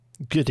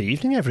Good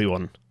evening,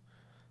 everyone.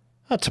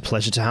 It's a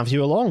pleasure to have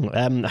you along.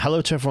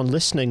 Hello to everyone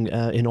listening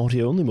in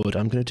audio-only mode.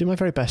 I'm going to do my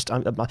very best.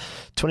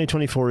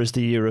 2024 is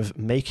the year of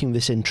making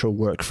this intro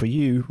work for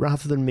you,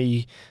 rather than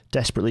me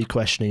desperately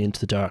questioning into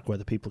the dark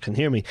whether people can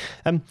hear me.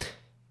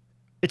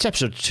 It's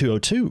episode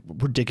 202.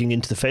 We're digging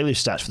into the failure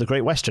stats for the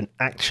Great Western.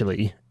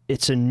 Actually,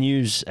 it's a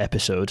news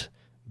episode,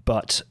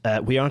 but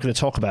we are going to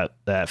talk about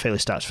failure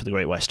stats for the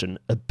Great Western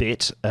a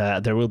bit.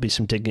 There will be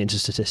some digging into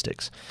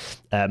statistics.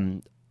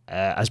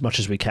 As much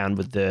as we can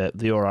with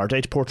the ORR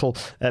data portal,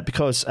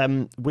 because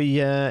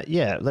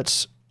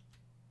let's.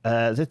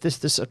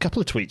 There's a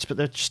couple of tweets, but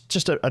there's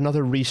just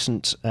another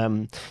recent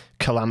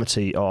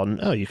calamity on.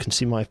 Oh, you can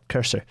see my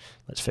cursor.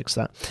 Let's fix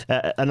that.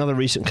 Another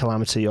recent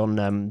calamity on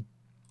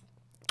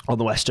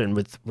the Western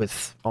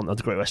on the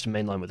Great Western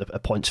Main Line with a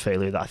points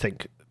failure that I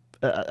think,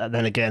 and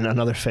then again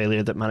another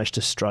failure that managed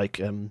to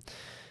strike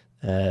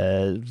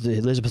the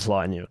Elizabeth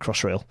Line,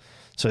 Crossrail.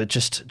 So it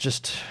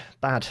just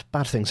bad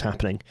things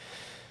happening.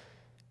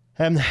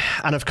 And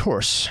of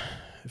course,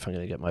 if I'm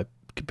going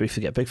to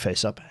briefly get Big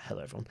Face up,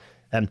 hello everyone.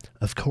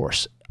 Of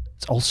course,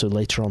 it's also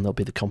later on there'll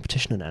be the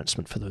competition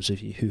announcement for those of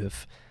you who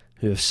have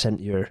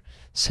sent your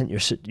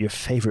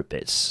favourite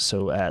bits.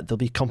 So there'll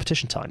be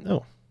competition time.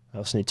 Oh, I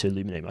also need to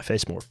illuminate my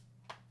face more.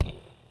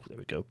 There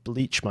we go.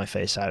 Bleach my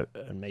face out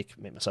and make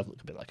myself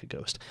look a bit like a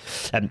ghost.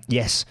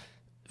 Yes,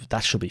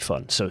 that should be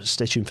fun. So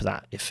stay tuned for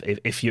that.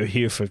 If you're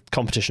here for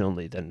competition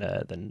only,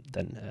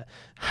 then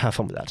have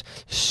fun with that.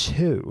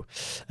 So.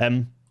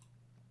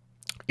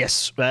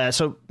 Yes,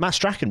 so Matt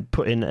Strachan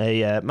put in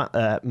a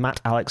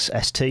Matt Alex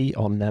ST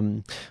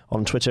on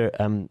Twitter,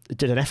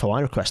 did an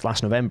FOI request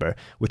last November,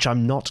 which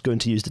I'm not going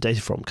to use the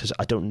data from because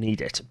I don't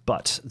need it.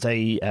 But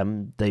they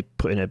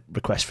put in a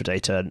request for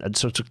data, and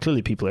so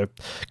clearly people are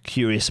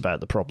curious about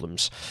the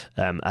problems,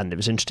 and it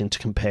was interesting to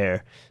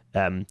compare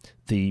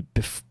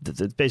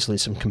basically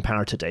some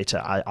comparator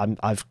data.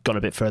 I've gone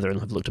a bit further and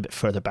have looked a bit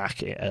further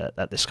back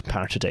at this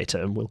comparator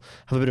data, and we'll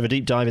have a bit of a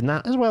deep dive in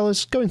that, as well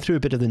as going through a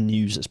bit of the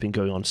news that's been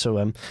going on. So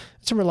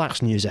it's a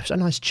relaxed news episode, a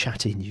nice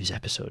chatty news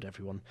episode,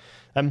 everyone.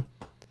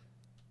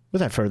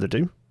 Without further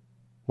ado,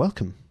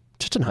 welcome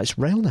to tonight's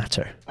Rail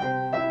Natter.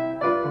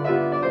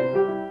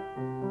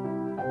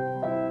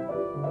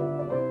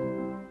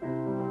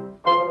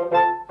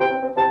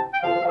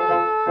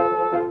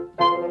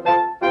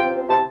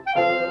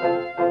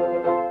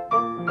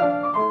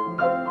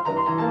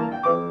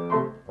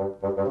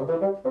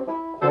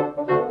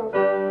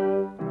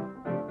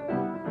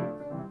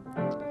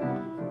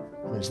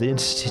 As the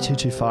Intercity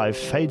 225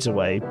 fades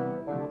away,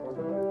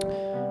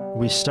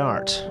 we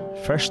start,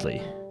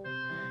 firstly,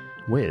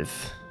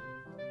 with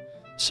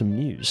some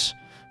news.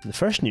 And the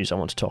first news I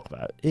want to talk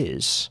about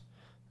is,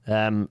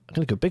 I'm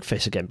going to go Big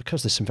Face again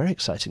because there's some very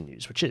exciting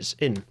news, which is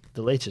in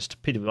the latest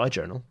PWI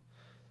Journal.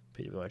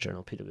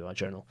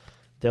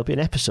 There'll be an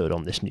episode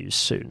on this news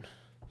soon.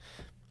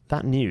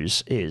 That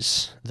news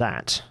is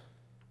that...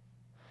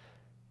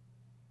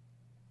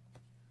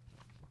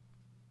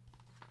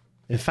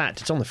 In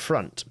fact, it's on the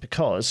front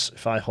because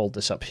if I hold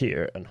this up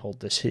here and hold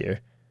this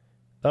here...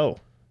 Oh,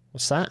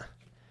 what's that?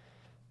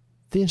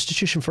 The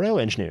Institution for Rail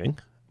Engineering.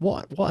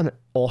 What an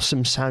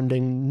awesome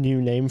sounding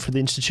new name for the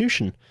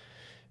institution.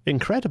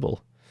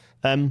 Incredible.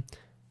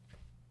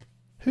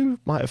 Who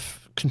might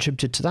have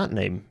contributed to that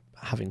name,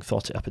 having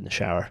thought it up in the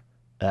shower?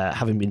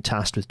 Having been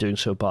tasked with doing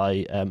so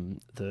by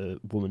the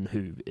woman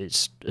who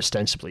is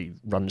ostensibly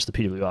runs the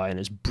PWI and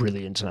is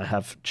brilliant, and I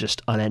have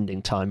just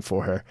unending time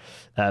for her.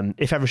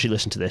 If ever she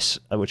listened to this,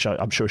 which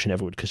I'm sure she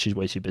never would because she's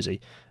way too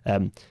busy,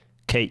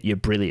 Kate, you're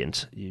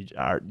brilliant. You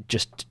are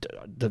just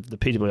the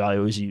PWI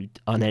owes you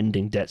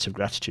unending debts of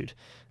gratitude,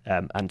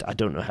 and I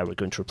don't know how we're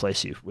going to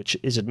replace you, which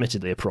is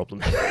admittedly a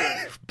problem,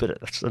 but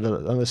that's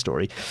another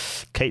story.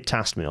 Kate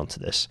tasked me onto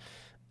this.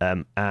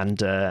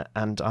 And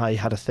I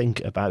had to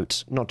think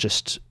about not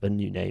just a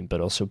new name, but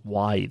also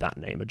why that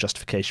name, a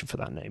justification for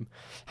that name.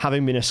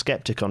 Having been a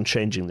skeptic on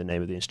changing the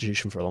name of the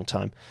institution for a long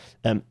time,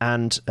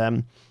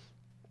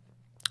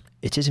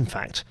 it is in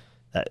fact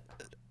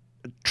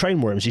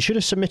Trainworms. You should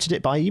have submitted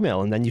it by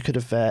email, and then you could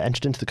have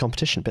entered into the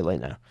competition. A bit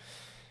late now.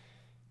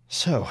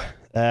 So,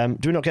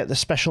 do we not get the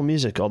special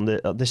music on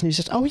this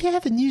news? Oh yeah,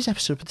 the news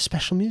episode with the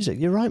special music.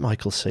 You're right,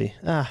 Michael C.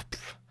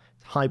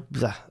 Hi.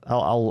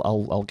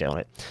 I'll get on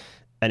it.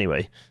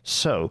 Anyway,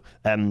 so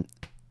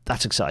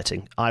that's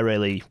exciting.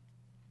 iRayleigh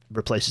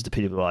replaces the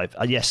PWI.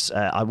 Yes,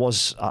 I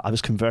was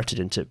converted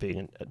into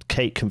being.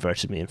 Kate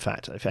converted me. In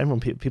fact, if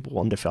people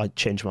wonder if I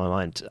changed my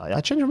mind,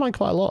 I changed my mind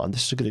quite a lot, and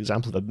this is a good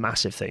example of a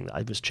massive thing that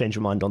I was changed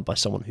my mind on by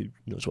someone who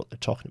knows what they're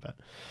talking about.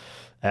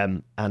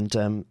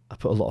 I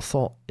put a lot of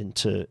thought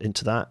into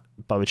that,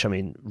 by which I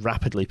mean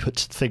rapidly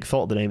thought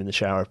of the name in the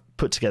shower,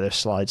 put together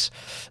slides,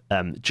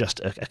 just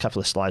a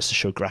couple of slides to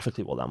show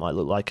graphically what that might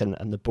look like,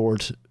 and the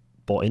board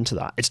bought into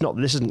that.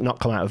 This has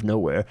not come out of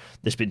nowhere.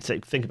 There's been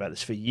think about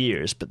this for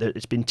years, but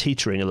it's been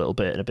teetering a little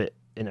bit and a bit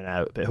in and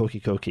out, a bit hokey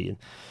cokey, and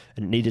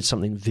it needed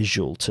something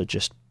visual to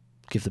just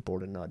give the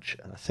board a nudge.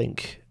 And I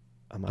think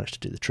I managed to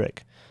do the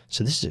trick.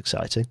 So this is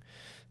exciting.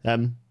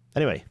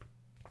 Anyway,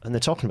 and they're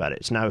talking about it.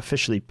 It's now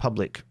officially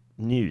public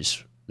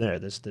news.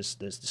 There's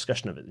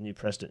discussion of it. The new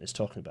president is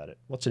talking about it.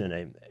 What's in a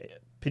name?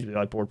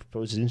 PWI board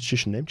proposes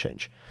institution name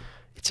change.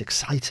 It's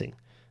exciting.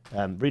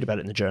 Read about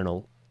it in the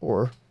journal,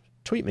 or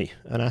tweet me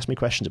and ask me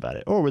questions about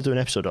it, or we'll do an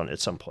episode on it at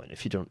some point.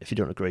 If you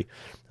don't agree,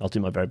 I'll do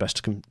my very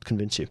best to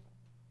convince you.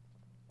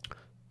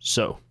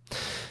 So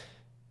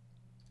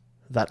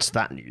that's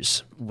that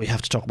news. We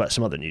have to talk about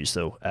some other news,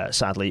 though,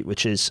 sadly,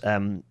 which is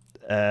the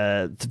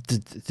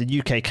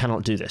UK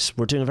cannot do this.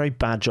 We're doing a very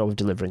bad job of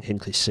delivering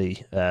Hinkley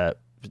C.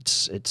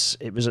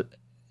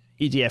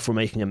 EDF were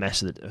making a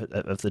mess of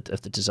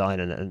the design,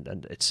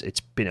 and it's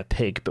been a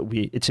pig. But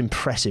it's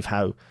impressive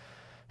how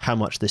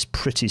much this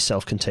pretty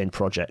self-contained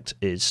project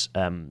is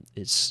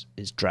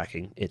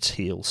dragging its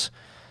heels.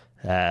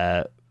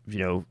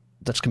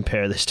 Let's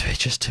compare this to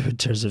HS2 in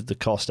terms of the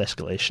cost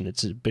escalation.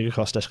 It's a bigger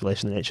cost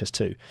escalation than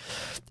HS2.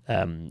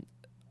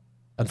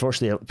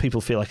 Unfortunately,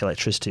 people feel like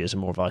electricity is a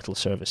more vital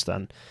service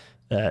than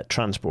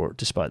transport,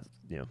 despite,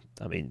 you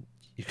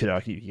could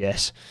argue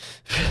yes.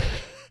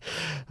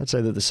 I'd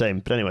say they're the same.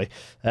 But anyway,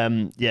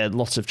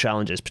 lots of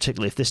challenges,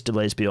 particularly if this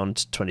delays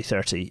beyond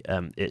 2030,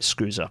 it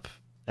screws up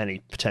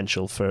any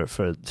potential for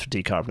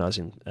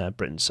decarbonising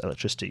Britain's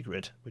electricity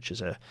grid, which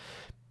is a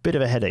bit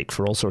of a headache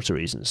for all sorts of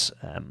reasons.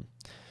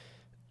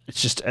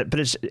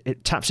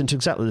 It taps into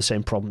exactly the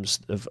same problems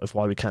of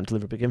why we can't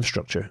deliver big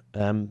infrastructure.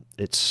 We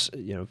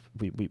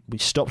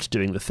stopped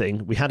doing the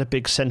thing. We had a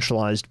big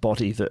centralised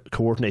body that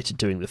coordinated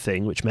doing the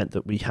thing, which meant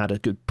that we had a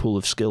good pool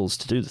of skills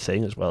to do the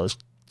thing, as well as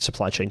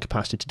supply chain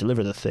capacity to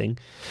deliver the thing.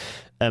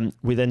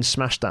 We then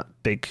smashed that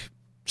big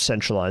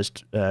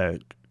centralised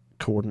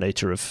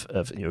coordinator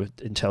of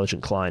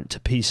intelligent client to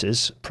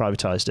pieces,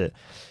 privatised it.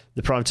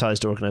 The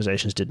privatised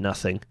organisations did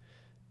nothing.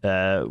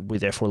 We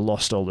therefore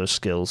lost all those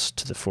skills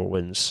to the four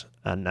winds,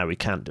 and now we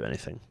can't do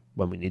anything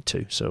when we need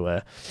to.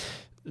 So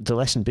the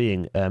lesson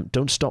being,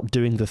 don't stop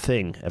doing the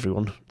thing,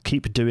 everyone.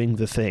 Keep doing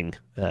the thing,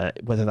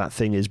 whether that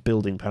thing is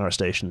building power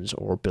stations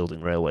or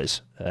building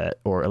railways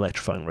or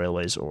electrifying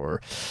railways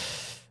or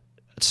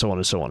so on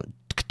and so on.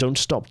 Don't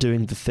stop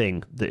doing the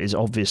thing that is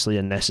obviously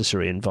a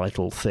necessary and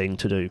vital thing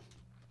to do.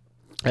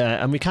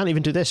 And we can't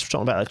even do this. We're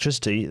talking about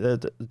electricity.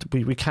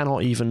 We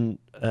cannot even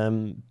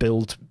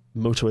build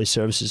motorway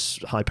services,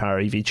 high-power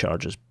EV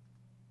chargers.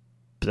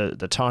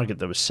 The target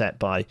that was set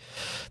by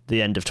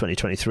the end of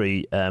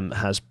 2023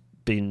 has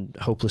been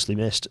hopelessly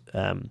missed.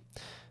 Good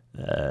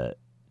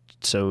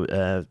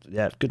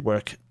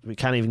work. We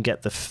can't even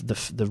get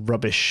the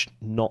rubbish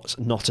not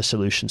a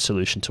solution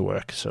to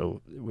work.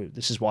 So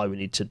this is why we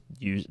need to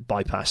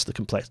bypass the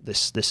complex.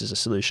 This is a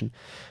solution.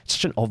 It's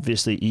such an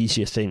obviously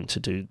easier thing to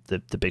do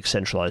the big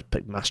centralized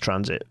mass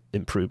transit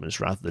improvements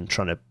rather than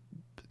trying to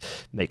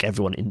make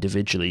everyone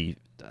individually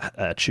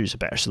choose a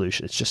better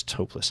solution. It's just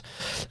hopeless.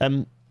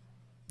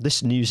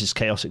 This news is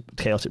chaotic,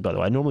 by the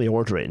way. I normally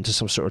order it into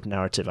some sort of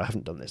narrative. I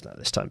haven't done this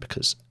this time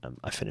because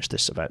I finished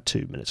this about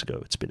 2 minutes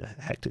ago. It's been a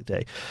hectic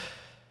day.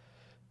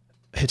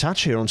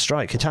 Hitachi are on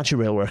strike. Hitachi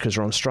rail workers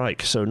are on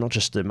strike. So not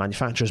just the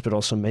manufacturers, but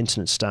also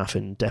maintenance staff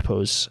in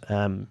depots.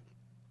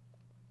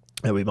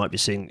 We might be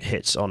seeing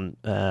hits on...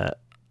 I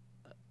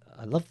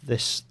love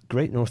this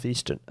Great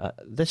Northeastern.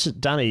 This is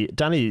Danny.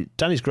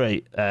 Danny's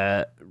great.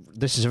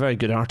 This is a very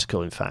good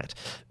article, in fact.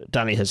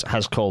 Danny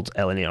has called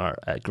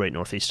LNER Great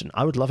Northeastern.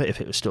 I would love it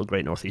if it was still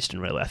Great Northeastern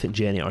Railway. I think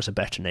GNER is a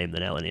better name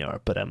than LNER,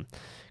 but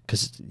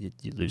because you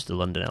lose the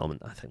London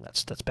element, I think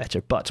that's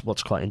better. But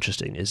what's quite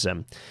interesting is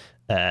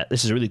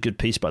this is a really good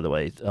piece, by the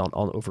way,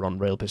 over on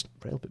Rail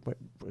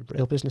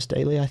Business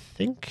Daily, I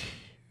think.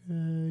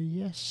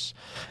 Yes.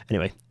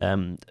 Anyway,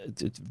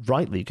 it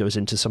rightly goes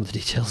into some of the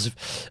details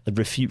and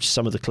refutes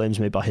some of the claims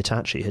made by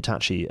Hitachi.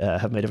 Hitachi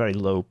have made a very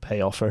low pay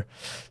offer.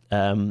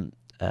 The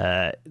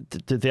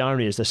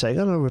irony is they're saying,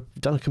 "Oh no, we've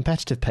done a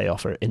competitive pay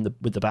offer,"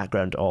 with the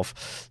background of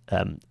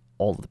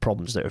all the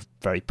problems that are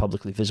very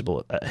publicly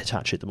visible at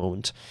Hitachi at the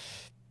moment.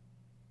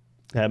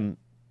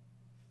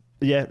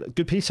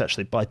 Good piece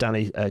actually by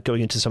Danny,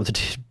 going into some of the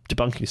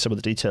debunking some of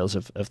the details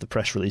of the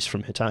press release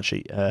from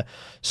Hitachi.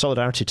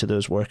 Solidarity to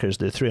those workers,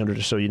 the 300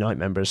 or so Unite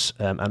members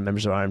and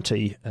members of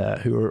RMT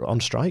who are on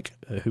strike,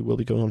 who will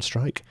be going on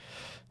strike.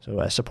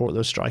 So support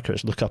those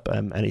strikers. Look up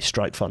any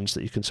strike funds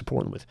that you can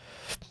support them with.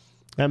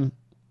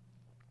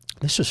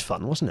 This was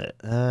fun, wasn't it?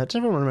 Does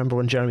everyone remember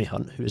when Jeremy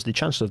Hunt, who is the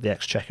Chancellor of the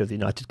Exchequer of the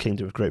United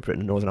Kingdom of Great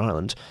Britain and Northern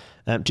Ireland,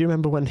 do you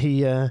remember when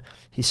he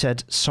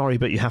said, "Sorry,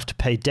 but you have to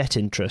pay debt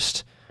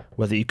interest.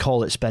 Whether you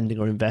call it spending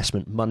or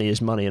investment, money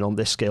is money, and on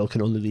this scale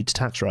can only lead to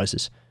tax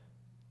rises"?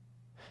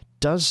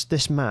 Does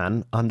this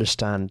man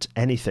understand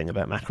anything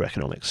about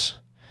macroeconomics?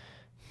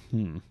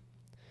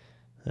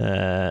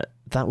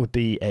 That would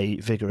be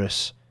a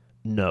vigorous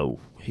no.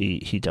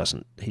 He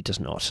doesn't. He does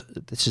not.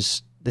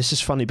 This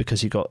is funny because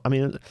he got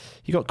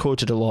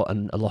quoted a lot,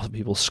 and a lot of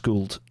people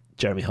schooled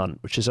Jeremy Hunt,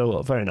 which is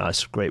very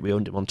nice, great. We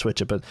owned him on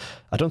Twitter, but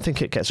I don't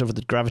think it gets over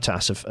the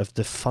gravitas of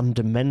the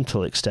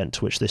fundamental extent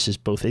to which this is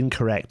both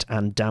incorrect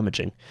and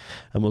damaging.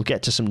 And we'll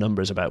get to some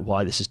numbers about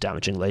why this is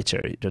damaging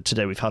later.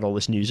 Today we've had all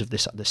this news of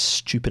this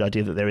stupid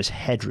idea that there is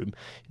headroom.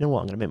 You know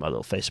what? I'm going to make my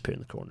little face appear in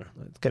the corner.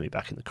 Get me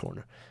back in the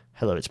corner.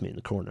 Hello, it's me in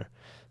the corner.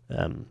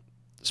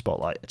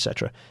 Spotlight,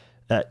 etc.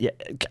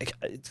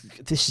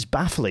 This is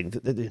baffling.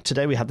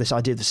 Today we had this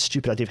idea, this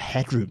stupid idea of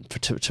headroom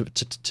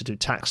to do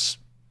tax,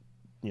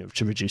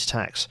 to reduce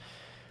tax.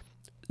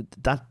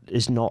 That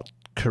is not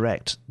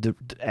correct.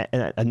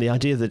 And the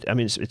idea that, I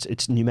mean,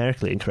 it's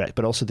numerically incorrect,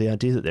 but also the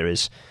idea that there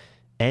is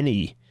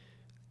any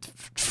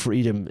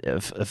freedom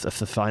of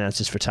the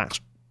finances for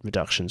tax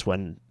reductions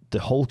when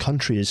the whole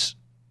country is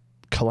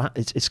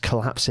it's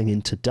collapsing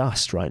into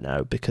dust right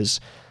now because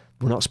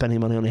we're not spending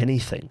money on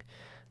anything.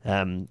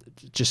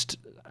 Just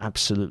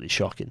absolutely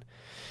shocking.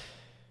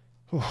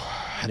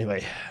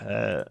 Anyway,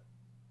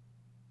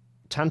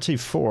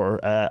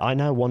 Tantu4, I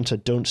now want a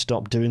 "Don't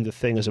Stop Doing the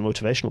Thing" as a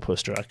motivational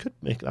poster. I could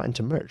make that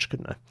into merch,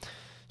 couldn't I?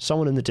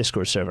 Someone in the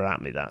Discord server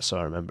at me that, so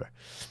I remember.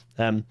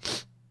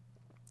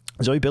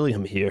 Zoe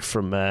Billingham here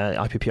from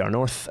IPPR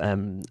North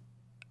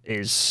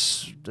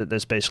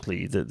there's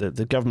basically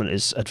the government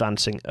is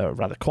advancing,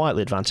 rather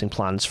quietly advancing,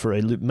 plans for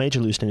a major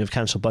loosening of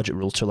council budget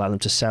rules to allow them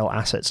to sell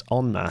assets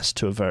en masse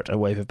to avert a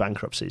wave of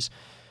bankruptcies.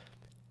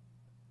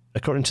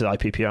 According to the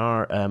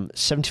IPPR,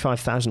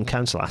 75,000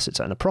 council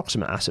assets at an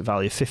approximate asset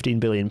value of £15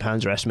 billion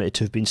are estimated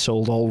to have been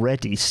sold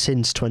already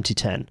since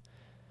 2010.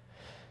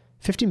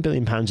 £15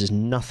 billion is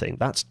nothing.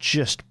 That's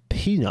just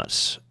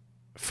peanuts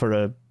for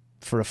a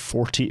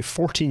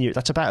 14 year.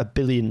 That's about £1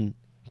 billion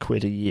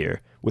a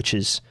year, which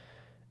is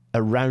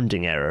a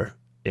rounding error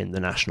in the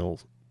national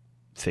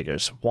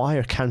figures. Why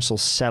are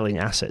councils selling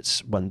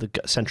assets when the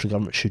central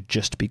government should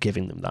just be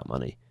giving them that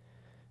money?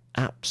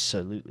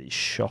 Absolutely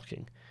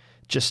shocking.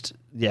 Just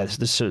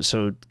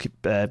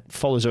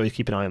follow Zoe,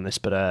 keep an eye on this.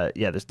 But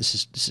this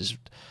is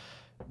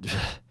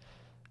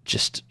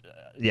just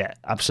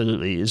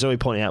absolutely. Zoe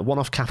pointing out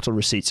one-off capital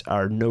receipts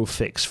are no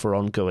fix for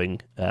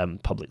ongoing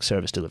public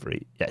service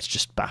delivery. Yeah, it's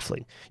just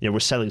baffling. We're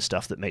selling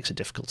stuff that makes it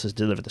difficult to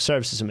deliver the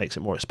services and makes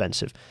it more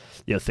expensive.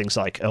 Things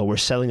like, we're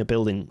selling a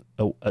building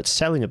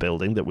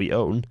that we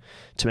own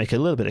to make a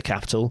little bit of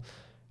capital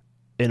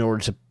in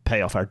order to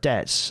pay off our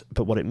debts.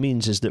 But what it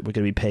means is that we're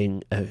going to be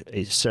paying we're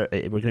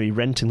going to be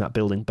renting that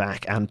building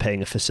back and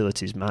paying a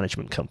facilities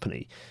management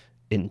company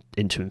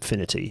into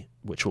infinity,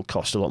 which will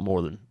cost a lot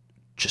more than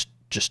just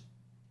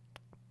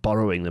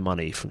borrowing the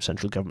money from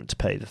central government to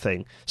pay the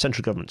thing.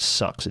 Central government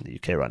sucks in the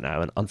UK right now,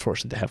 and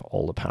unfortunately they have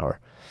all the power.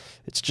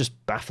 It's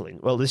just baffling.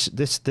 Well, this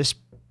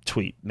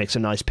tweet makes a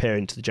nice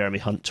pairing to the Jeremy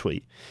Hunt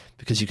tweet,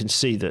 because you can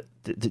see that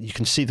you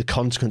can see the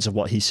consequence of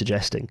what he's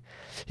suggesting.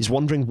 He's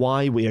wondering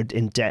why we are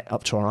in debt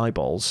up to our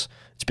eyeballs.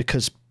 It's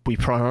because we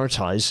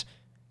prioritise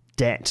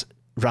debt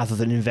rather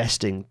than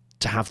investing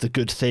to have the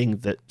good thing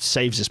that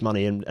saves us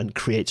money and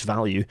creates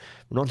value.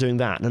 We're not doing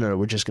that. No,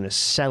 we're just going to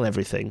sell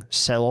everything,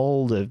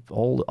 sell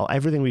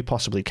everything we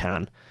possibly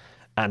can,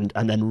 and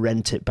then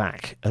rent it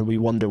back. And we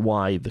wonder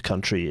why the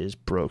country is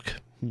broke,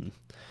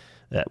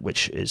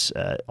 which is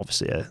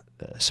obviously a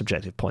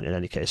subjective point in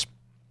any case.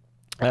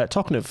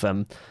 Talking of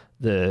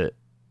the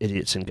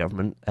idiots in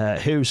government,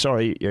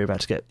 sorry, you're about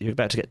to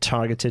get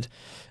targeted.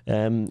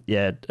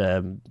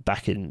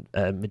 Back in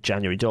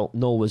mid-January,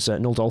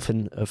 Noel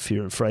Dolphin of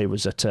Fear and Fray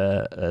was at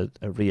a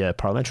RIA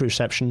parliamentary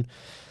reception.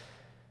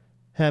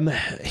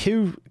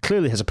 Hugh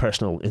clearly has a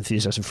personal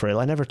enthusiasm for rail.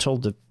 I never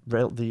told the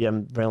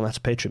RailNet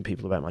Patreon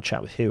people about my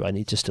chat with Hugh. I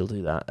need to still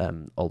do that,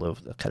 although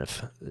the kind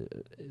of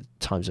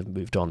times have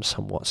moved on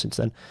somewhat since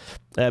then.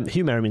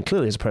 Hugh Merriman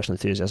clearly has a personal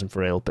enthusiasm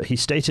for rail, but he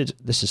stated,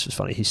 this is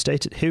funny,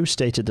 Hugh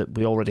stated that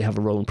we already have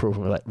a rolling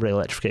programme of rail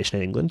electrification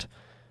in England,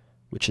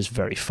 which is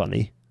very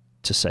funny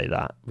to say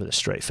that with a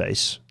straight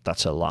face.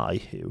 That's a lie,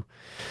 Hugh.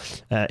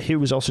 Hugh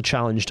was also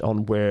challenged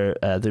on where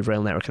the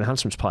rail network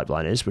enhancements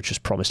pipeline is, which was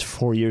promised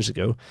 4 years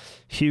ago.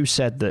 Hugh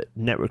said that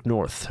Network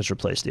North has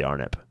replaced the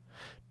RNEP.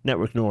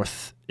 Network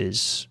North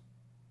is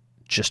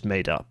just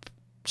made up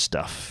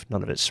stuff.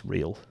 None of it's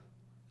real.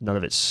 None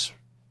of it's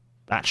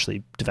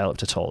actually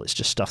developed at all. It's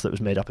just stuff that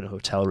was made up in a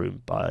hotel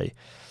room by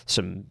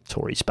some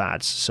Tory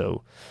spads.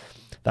 So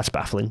that's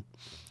baffling.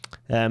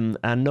 And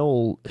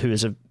Noel, who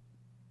is a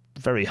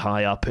very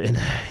high up in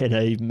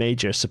a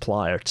major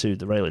supplier to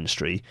the rail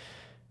industry,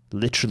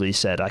 literally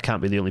said, I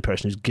can't be the only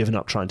person who's given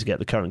up trying to get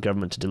the current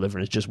government to deliver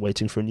and is just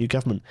waiting for a new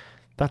government.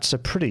 That's a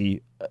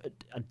pretty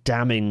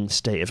damning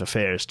state of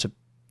affairs, to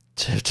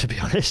be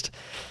honest.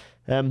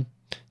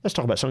 Let's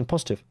talk about something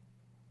positive.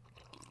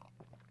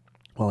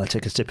 While I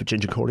take a sip of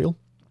ginger cordial.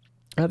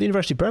 The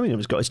University of Birmingham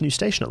has got its new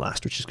station at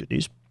last, which is good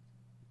news.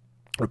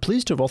 We're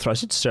pleased to have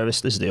authorised its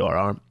service. This is the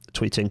ORR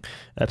tweeting.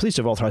 Pleased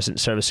to have authorised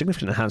its service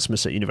significant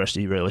enhancements at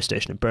University Railway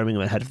Station in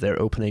Birmingham ahead of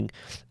their opening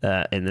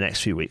in the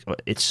next few weeks.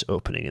 It's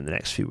opening in the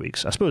next few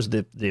weeks. I suppose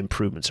the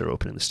improvements are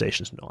opening. The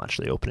station's not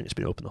actually opening. It's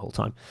been open the whole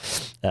time.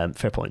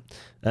 Fair point.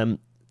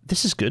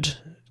 This is good.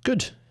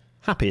 Good.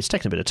 Happy. It's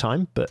taken a bit of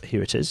time, but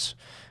here it is.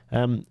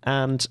 And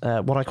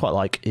what I quite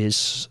like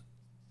is,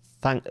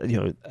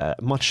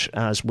 much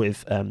as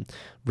with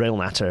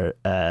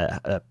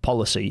Railnatter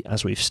policy,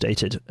 as we've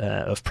stated,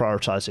 of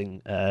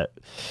prioritising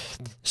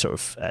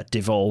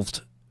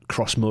devolved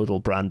cross-modal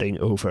branding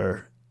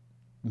over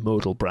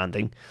modal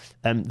branding,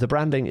 the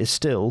branding is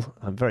still,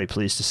 I'm very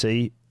pleased to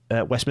see,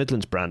 West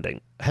Midlands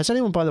branding. Has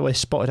anyone, by the way,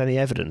 spotted any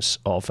evidence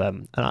of...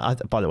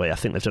 by the way, I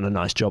think they've done a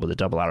nice job of the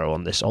double arrow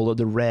on this, although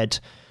the red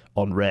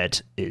on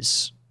red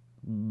is...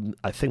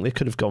 I think they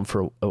could have gone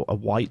for a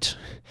white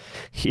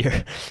here.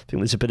 I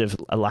think there's a bit of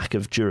a lack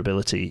of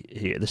durability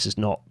here. This is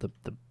not the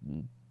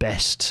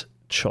best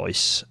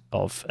choice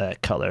of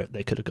colour.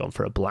 They could have gone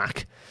for a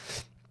black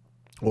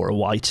or a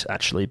white,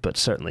 actually, but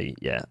certainly,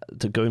 yeah,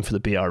 going for the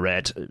BR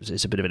red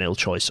is a bit of an ill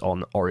choice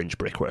on orange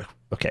brickwork.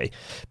 Okay,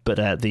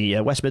 but the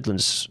West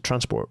Midlands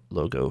Transport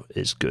logo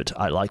is good.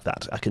 I like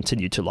that. I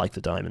continue to like the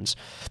diamonds,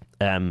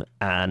 and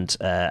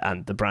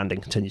the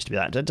branding continues to be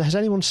that. Has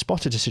anyone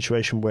spotted a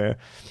situation where?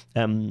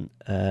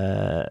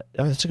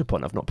 That's a good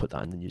point. I've not put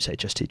that in the news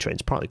HST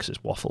trains, partly because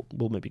it's waffle.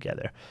 We'll maybe get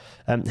there.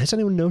 Has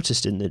anyone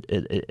noticed any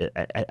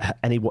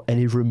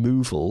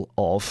removal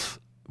of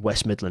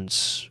West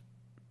Midlands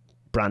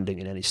branding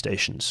in any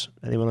stations?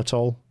 Anyone at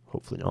all?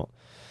 Hopefully not.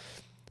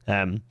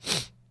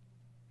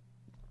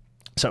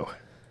 So,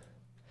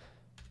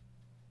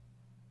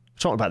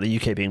 talking about the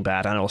UK being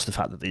bad, and also the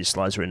fact that these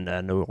slides are in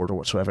no order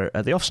whatsoever.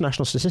 The Office of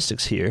National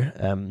Statistics here,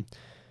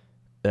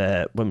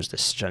 when was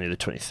this? January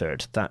the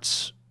 23rd.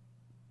 That's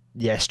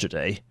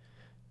yesterday,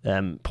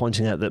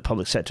 pointing out that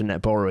public sector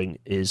net borrowing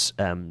is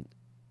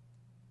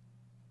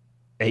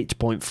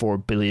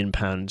 £8.4 billion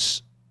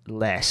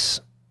less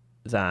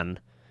than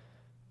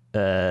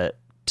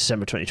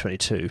December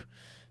 2022.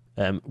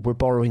 We're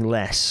borrowing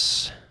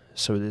less,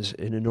 so there's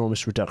an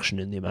enormous reduction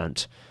in the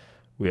amount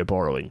we are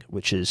borrowing,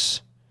 which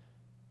is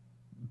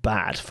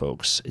bad,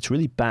 folks. It's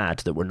really bad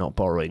that we're not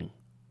borrowing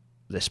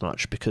this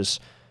much, because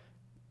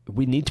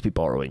we need to be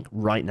borrowing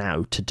right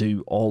now to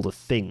do all the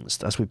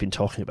things as we've been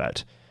talking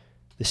about.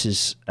 This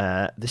is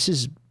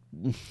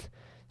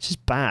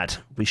bad.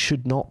 We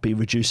should not be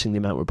reducing the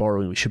amount we're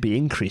borrowing. We should be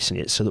increasing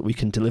it so that we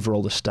can deliver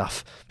all the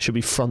stuff. We should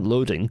be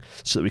front-loading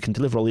so that we can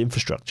deliver all the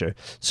infrastructure,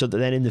 so that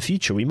then in the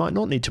future we might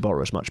not need to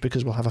borrow as much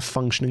because we'll have a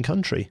functioning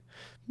country.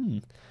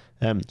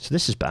 So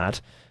this is bad.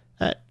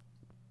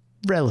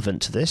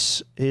 Relevant to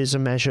this is a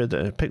measure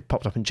that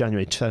popped up in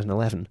January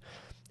 2011,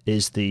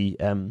 is the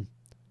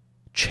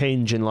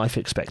change in life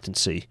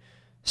expectancy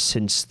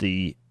since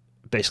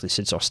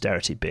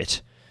austerity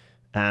bit.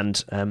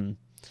 And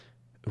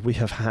we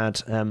have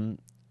had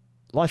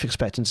life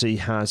expectancy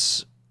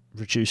has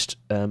reduced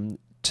to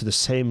the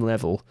same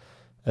level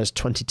as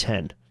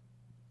 2010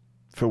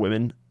 for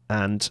women,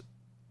 and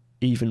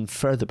even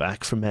further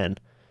back for men.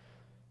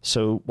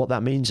 So what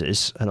that means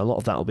is, and a lot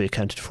of that will be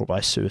accounted for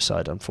by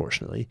suicide,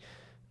 unfortunately,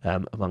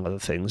 among other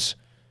things,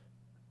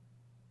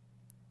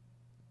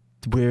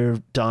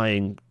 we're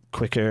dying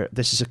quicker.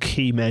 This is a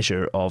key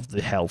measure of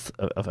the health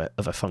of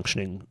a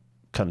functioning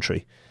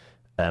country.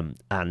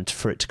 And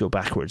for it to go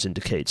backwards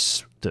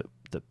indicates that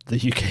the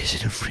UK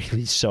is in a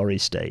really sorry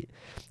state,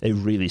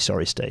 and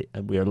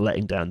we are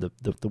letting down the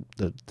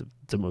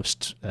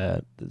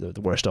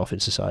worst off in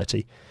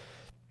society.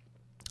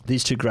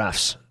 These two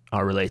graphs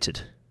are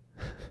related.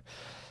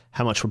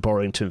 How much we're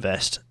borrowing to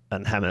invest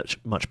and how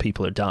much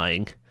people are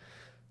dying.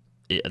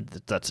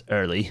 That's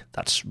early.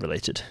 That's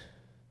related.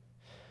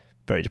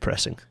 Very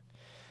depressing.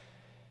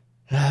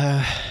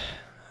 Right,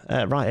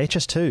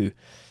 HS2.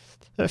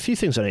 A few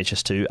things on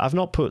HS2. I've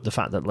not put the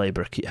fact that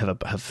Labour have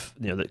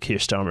that Keir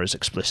Starmer has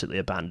explicitly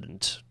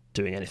abandoned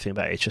doing anything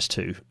about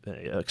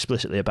HS2,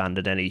 explicitly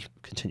abandoned any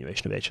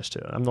continuation of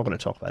HS2. I'm not going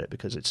to talk about it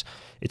because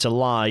it's a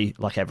lie,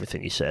 like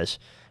everything he says,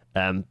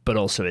 but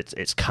also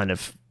it's kind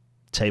of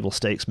table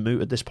stakes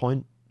moot at this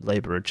point.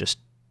 Labour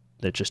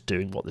they're just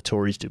doing what the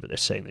Tories do, but they're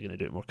saying they're going to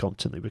do it more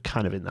competently. We're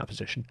kind of in that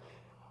position.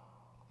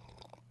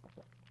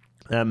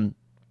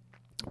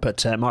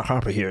 But Mark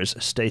Harper here has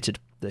stated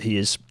that he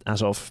is,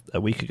 as of a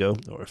week ago,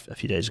 or a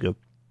few days ago,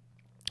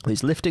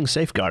 he's lifting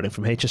safeguarding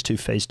from HS2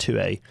 Phase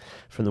 2A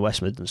from the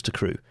West Midlands to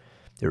Crewe.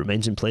 It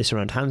remains in place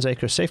around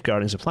Handsacre.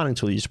 Safeguarding is a planning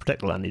tool used to protect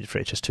the land needed for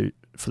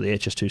the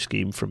HS2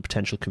 scheme from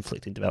potential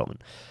conflicting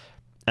development.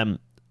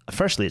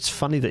 Firstly, it's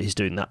funny that he's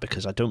doing that,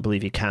 because I don't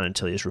believe he can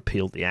until he has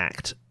repealed the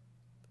Act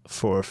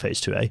for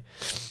Phase 2A.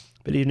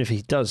 But even if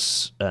he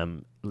does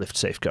lift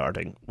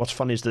safeguarding, what's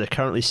funny is that they're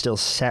currently still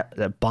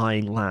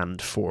buying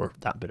land for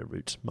that bit of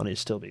route. Money is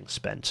still being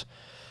spent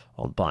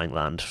on buying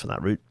land for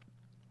that route.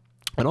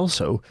 And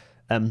also,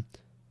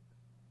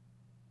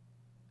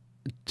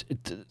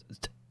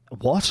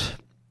 what's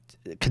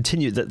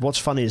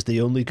funny is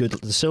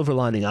the silver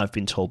lining I've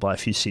been told by a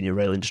few senior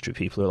rail industry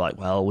people are like,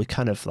 well, we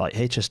kind of like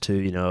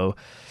HS2,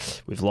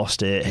 we've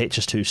lost it,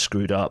 HS2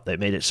 screwed up, they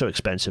made it so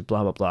expensive,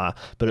 blah, blah, blah,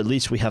 but at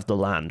least we have the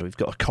land. We've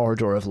got a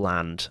corridor of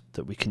land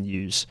that we can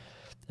use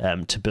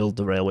to build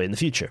the railway in the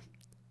future.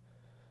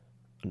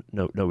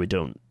 No, we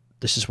don't.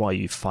 This is why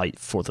you fight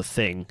for the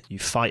thing. You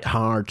fight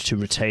hard to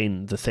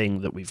retain the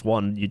thing that we've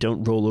won. You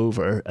don't roll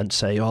over and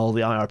say, oh,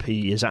 the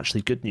IRP is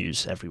actually good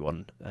news,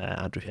 everyone,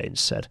 Andrew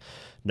Haines said.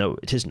 No,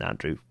 it isn't,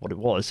 Andrew. What it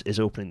was is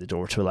opening the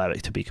door to allow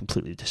it to be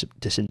completely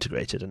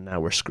disintegrated, and now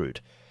we're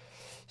screwed.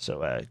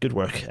 So good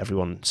work,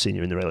 everyone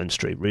senior in the rail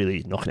industry,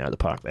 really knocking it out of the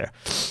park there.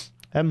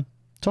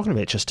 Talking of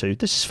HS2,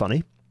 this is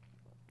funny.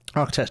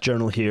 Architects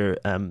Journal here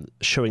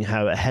showing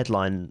how a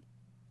headline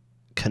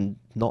can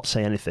not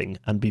say anything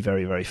and be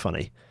very, very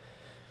funny.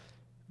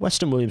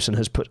 Weston Williamson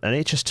has put an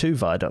HS2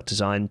 viaduct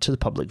design to the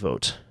public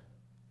vote.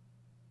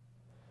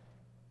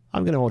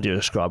 I'm going to audio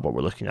describe what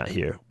we're looking at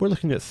here. We're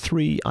looking at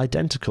 3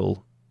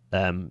 identical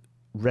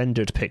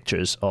rendered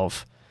pictures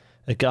of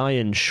a guy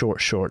in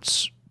short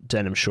shorts,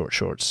 denim short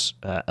shorts,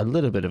 a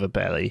little bit of a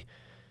belly,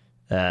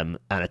 and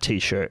a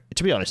t-shirt.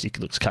 To be honest, he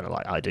looks kind of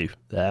like I do.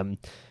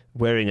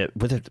 Wearing it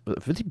with a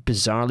really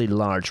bizarrely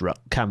large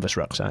canvas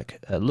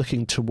rucksack,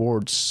 looking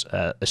towards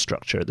a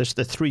structure. There's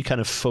the 3 kind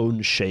of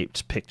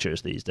phone-shaped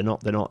pictures. They're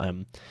not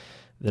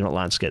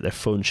landscape. They're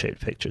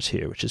phone-shaped pictures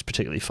here, which is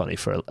particularly funny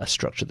for a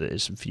structure that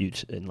is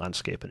viewed in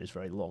landscape and is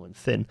very long and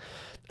thin.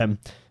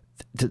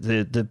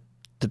 The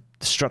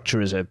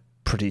structure is a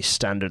pretty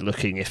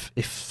standard-looking, if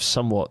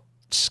somewhat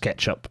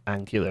SketchUp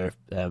angular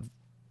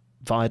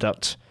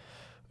viaduct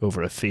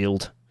over a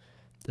field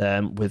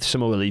with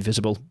some OLE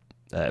visible.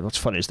 What's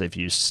funny is they've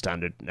used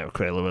standard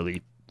Neocrail OLE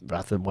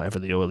rather than whatever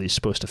the OLE is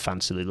supposed to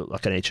fancily look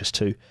like an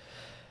HS2.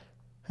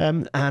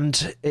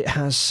 And it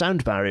has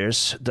sound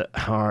barriers that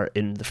are,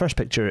 in the first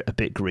picture, a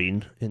bit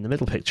green. In the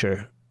middle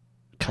picture,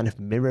 kind of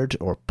mirrored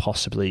or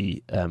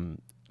possibly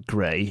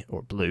grey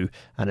or blue.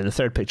 And in the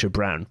third picture,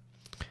 brown.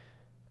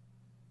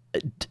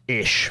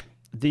 Ish.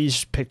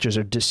 These pictures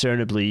are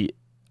discernibly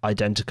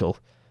identical,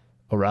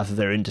 or rather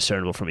they're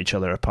indiscernible from each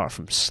other apart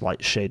from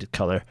slight shaded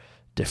colour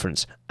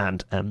difference.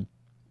 And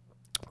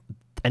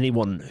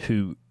anyone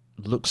who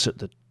looks at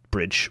the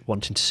bridge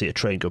wanting to see a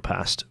train go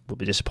past will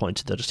be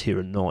disappointed they'll just hear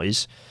a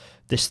noise.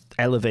 This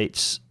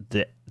elevates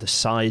the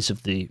size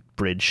of the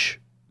bridge.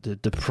 The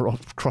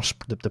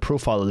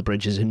profile of the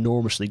bridge is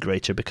enormously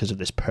greater because of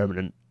this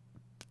permanent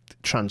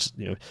kind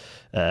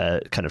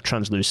of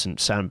translucent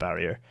sound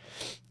barrier.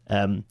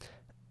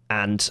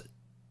 And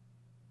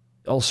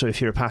also, if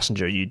you're a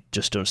passenger, you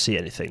just don't see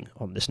anything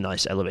on this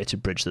nice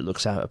elevated bridge that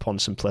looks out upon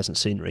some pleasant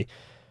scenery.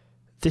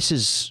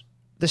 This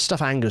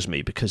stuff angers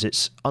me because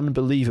it's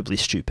unbelievably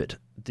stupid.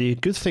 The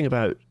good thing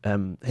about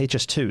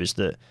HS2 is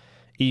that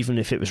even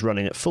if it was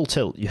running at full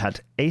tilt, you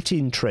had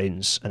 18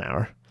 trains an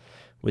hour,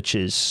 which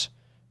is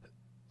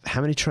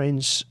how many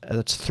trains?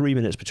 That's 3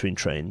 minutes between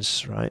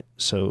trains, right?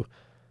 So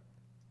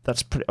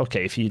that's pretty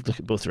okay. If you look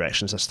at both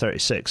directions, that's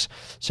 36.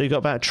 So you got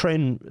about a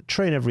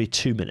train every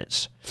 2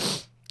 minutes.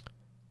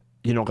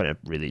 You're not going to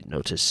really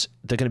notice.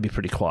 They're going to be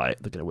pretty quiet.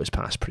 They're going to whiz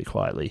past pretty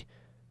quietly.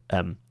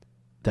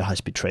 They're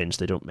high-speed trains.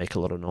 They don't make a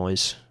lot of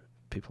noise.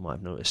 People might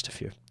have noticed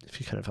if you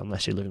kind of,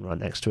 unless you're living right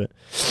next to it.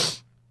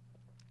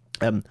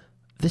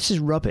 This is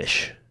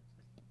rubbish.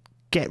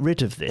 Get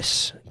rid of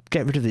this.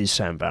 Get rid of these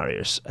sound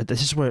barriers.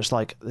 This is where it's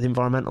like the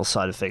environmental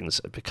side of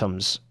things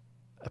becomes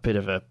a bit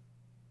of a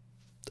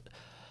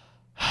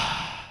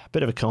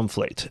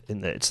conflict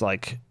in that it's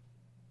like,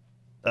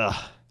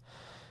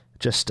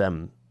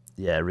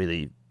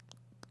 really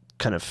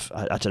kind of,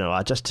 I don't know,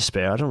 I just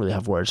despair. I don't really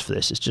have words for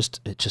this. It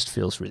just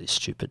feels really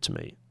stupid to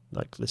me.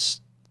 Like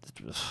this.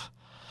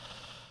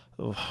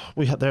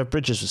 There are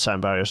bridges with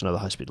sound barriers and other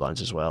high-speed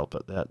lines as well,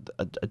 but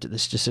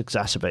this just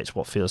exacerbates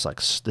what feels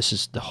like this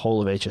is the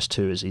whole of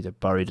HS2 is either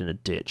buried in a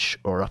ditch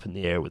or up in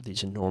the air with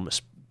these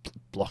enormous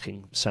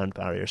blocking sound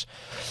barriers.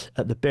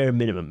 At the bare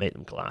minimum, make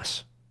them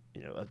glass.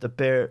 At the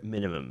bare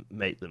minimum,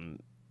 make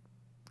them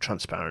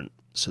transparent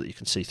so that you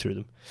can see through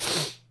them.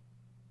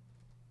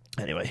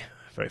 Anyway,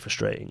 very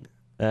frustrating.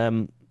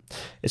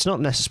 It's not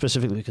necessarily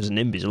specifically because of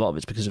NIMBYs. A lot of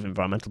it's because of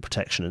environmental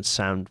protection and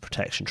sound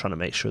protection, trying to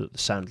make sure that the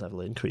sound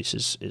level increase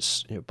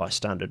is by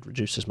standard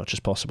reduced as much as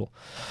possible.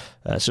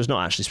 So it's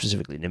not actually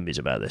specifically NIMBYs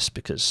about this,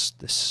 because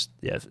the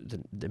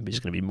NIMBYs is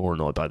going to be more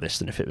annoyed by this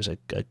than if it was a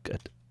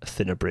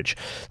thinner bridge.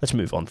 Let's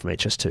move on from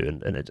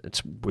HS2 and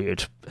its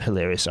weird,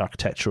 hilarious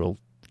architectural.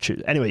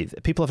 Anyway,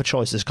 people have a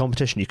choice. There's a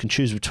competition. You can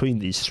choose between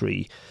these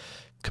 3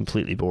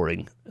 completely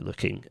boring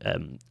looking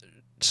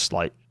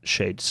slight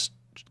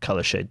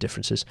colour shade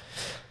differences.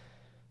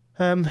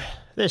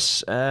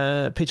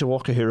 Peter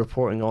Walker here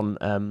reporting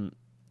on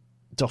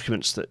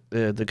documents that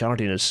the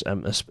Guardian has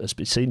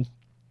been seen.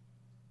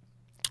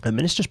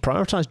 Ministers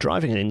prioritise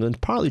driving in England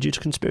partly due to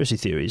conspiracy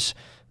theories.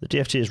 The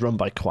DFT is run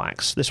by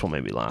quacks. This one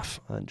made me laugh.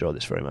 I enjoy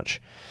this very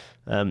much.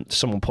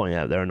 Someone pointing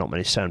out there are not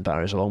many sound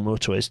barriers along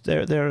motorways.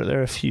 There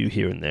are a few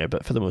here and there,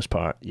 but for the most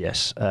part,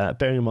 yes.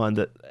 Bearing in mind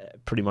that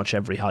pretty much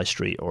every high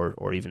street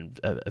or even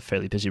a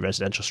fairly busy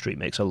residential street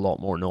makes a lot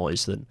more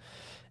noise than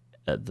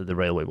the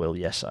railway will.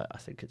 Yes, I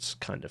think it's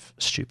kind of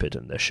stupid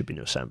and there should be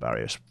no sound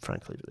barriers,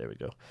 frankly, but there we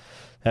go.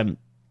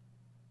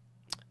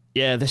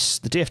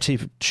 The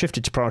DFT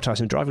shifted to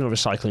prioritising driving over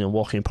cycling and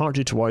walking in part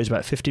due to worries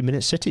about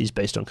 50-minute cities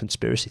based on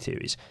conspiracy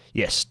theories.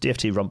 Yes,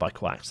 DFT run by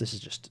quacks. This is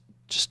just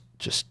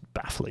just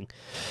baffling.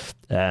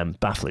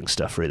 Baffling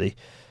stuff, really.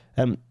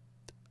 And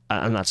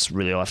that's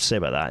really all I have to say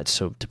about that. It's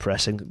so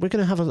depressing. We're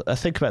going to have a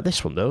think about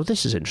this one, though.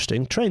 This is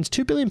interesting. Trains,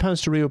 £2 billion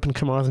to reopen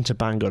Carmarthen to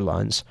Bangor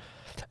lines.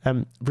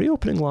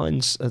 Reopening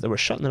lines that were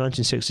shut in the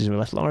 1960s and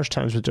left large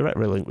towns with direct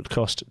rail link would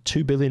cost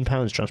 £2 billion,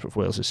 Transport for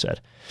Wales has said.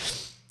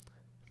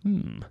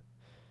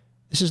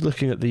 This is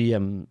looking at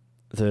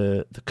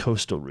the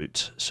coastal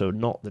route, so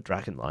not the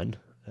Dragon Line.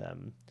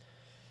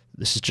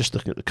 This is just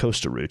looking at the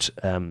coastal route,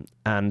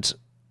 and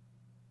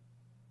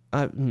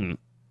I'm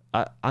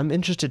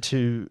interested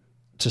to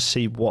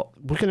see what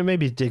we're going to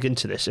maybe dig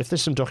into this. If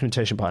there's some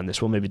documentation behind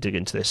this, we'll maybe dig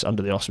into this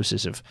under the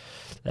auspices of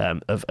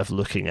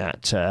looking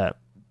at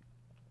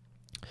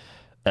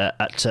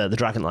the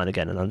Dragon Line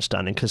again and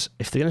understanding, because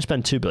if they're going to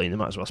spend $2 billion, they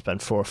might as well spend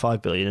 $4 or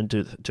 $5 billion and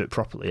do it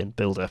properly and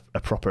build a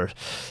proper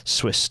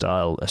Swiss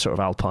style, a sort of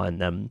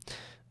Alpine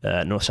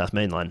north-south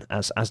main line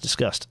as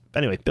discussed.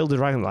 Anyway, build the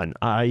Dragon Line.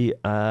 I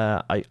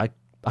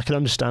can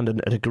understand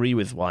and agree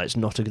with why it's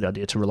not a good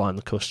idea to rely on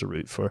the coastal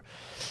route for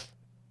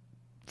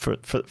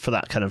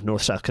that kind of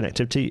north-south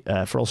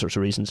connectivity for all sorts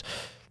of reasons.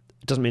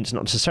 It doesn't mean it's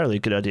not necessarily a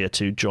good idea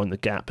to join the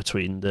gap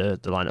between the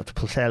line up to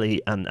Pwllheli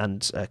and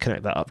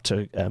connect that up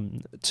to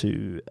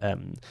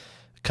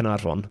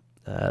Caernarfon.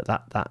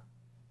 That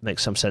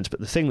makes some sense. But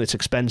the thing that's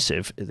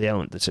expensive, the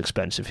element that's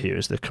expensive here,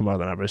 is the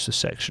Carmarthen Aberystwyth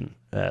section.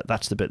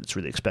 That's the bit that's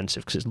really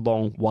expensive because it's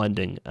long,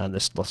 winding, and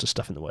there's lots of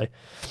stuff in the way.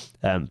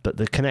 But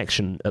the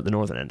connection at the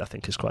northern end, I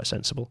think, is quite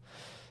sensible.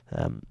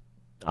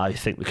 I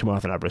think the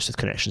Carmarthen Aberystwyth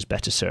connection is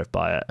better served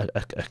by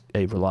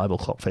a reliable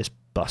clock-face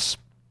bus.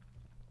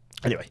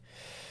 Anyway.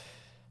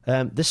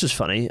 This was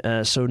funny.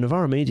 So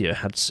Novara Media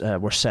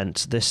were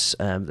sent this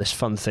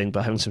fun thing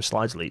by having some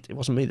slides leaked. It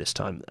wasn't me this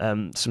time.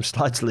 Some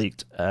slides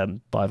leaked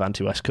by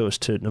Avanti West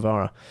Coast to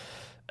Novara,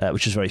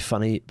 which is very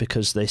funny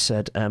because they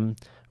said,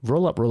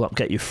 roll up,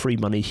 get your free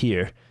money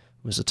here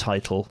was the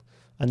title.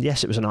 And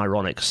yes, it was an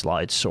ironic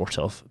slide, sort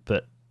of,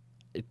 but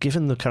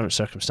given the current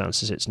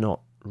circumstances, it's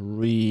not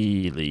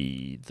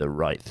really the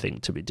right thing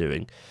to be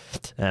doing.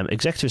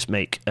 Executives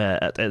make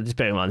bear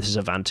in mind this is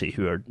Avanti,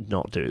 who are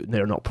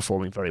they're not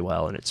performing very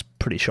well, and it's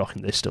pretty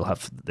shocking this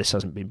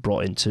hasn't been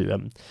brought into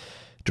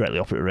directly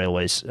operated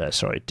railways.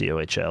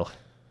 DOHL.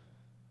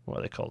 What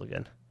are they called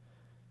again?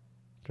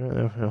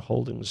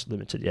 Holdings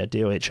Limited. Yeah,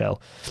 DOHL.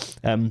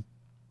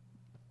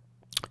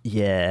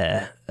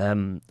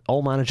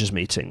 All managers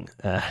meeting.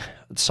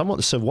 So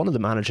one of the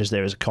managers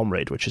there is a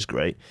comrade, which is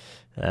great.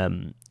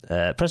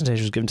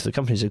 Presentation was given to the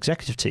company's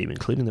executive team,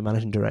 including the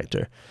managing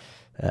director.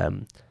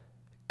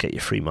 Get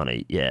your free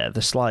money. Yeah,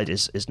 the slide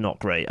is not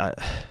great. Let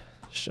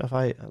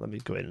me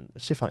go in.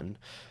 Let's see if I can.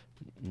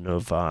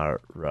 Novara.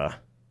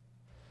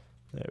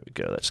 There we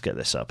go. Let's get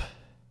this up.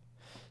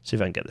 See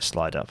if I can get this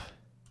slide up,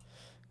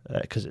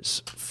 because it's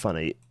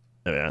funny.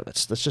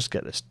 Let's just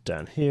get this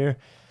down here.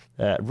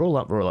 Roll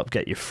up,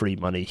 get your free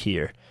money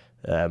here.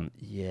 Pretty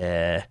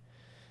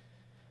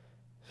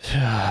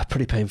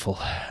painful.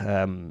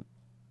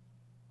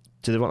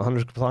 Do they want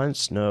 100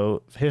 compliance?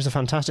 No. Here's the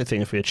fantastic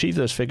thing. If we achieve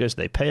those figures,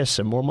 they pay us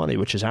some more money,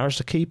 which is ours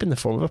to keep in the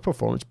form of a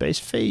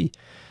performance-based fee.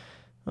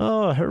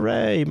 Oh,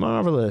 hooray.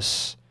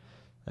 Marvellous.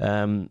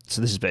 So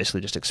this is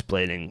basically just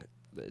explaining.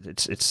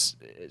 It's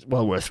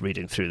well worth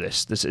reading through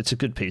this. It's a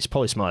good piece.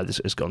 Polly Smythe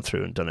has gone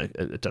through and done a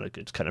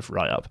good kind of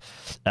write-up.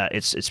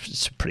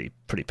 It's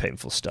pretty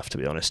painful stuff, to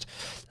be honest.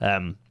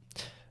 Our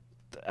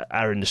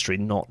industry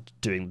not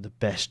doing the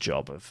best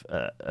job of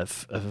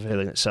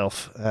availing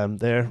itself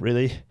there,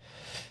 really.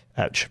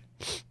 Ouch.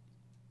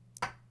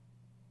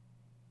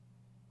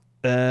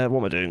 What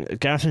am I doing?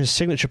 Gareth in his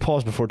signature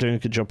pause before doing a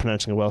good job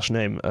pronouncing a Welsh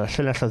name.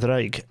 Llinell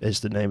Ddraig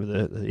is the name of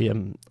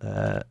the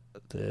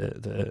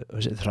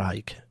was it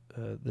Ddraig?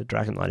 The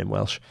Dragon Line in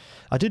Welsh.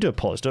 I do a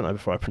pause, don't I,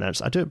 before I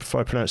pronounce? I do it before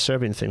I pronounce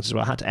Serbian things as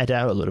well. I had to edit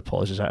out a load of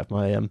pauses out of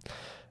my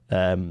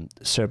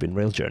Serbian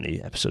Rail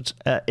Journey episodes.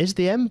 Is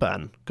the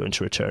M-Bahn going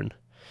to return?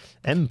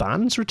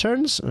 M-Bahn's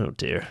returns? Oh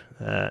dear.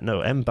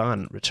 No,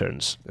 M-Bahn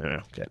returns.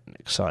 Getting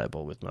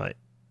excitable with my...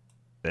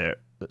 There,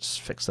 let's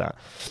fix that.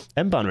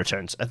 M-Bahn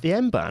returns. The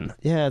M-Bahn,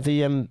 yeah,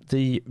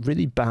 the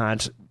really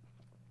bad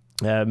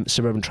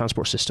suburban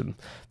transport system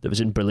that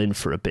was in Berlin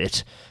for a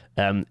bit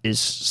is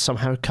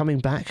somehow coming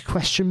back,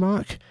 question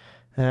mark.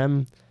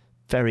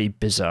 Very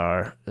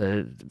bizarre.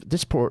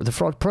 The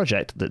fraud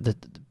project,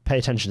 pay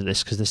attention to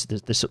this because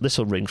this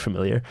will ring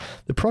familiar.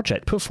 The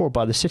project put forward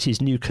by the city's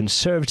new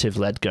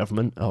Conservative-led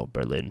government,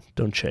 Berlin,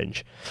 don't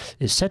change,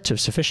 is said to have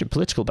sufficient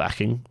political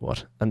backing,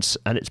 and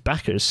its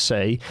backers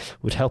say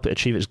would help it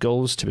achieve its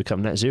goals to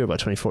become net zero by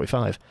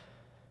 2045.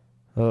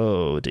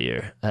 Oh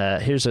dear.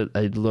 Here's a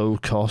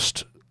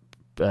low-cost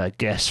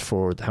guess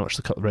for how much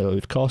the railway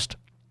would cost.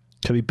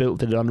 Can be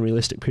built in an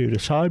unrealistic period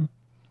of time.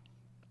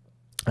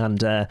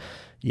 And it's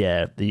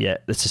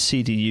a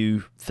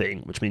CDU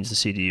thing, which means the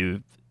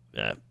CDU,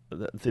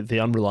 the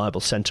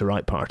unreliable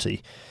centre-right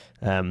party.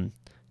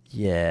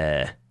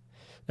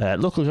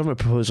 Local government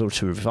proposal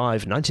to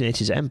revive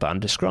 1980s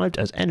M-band described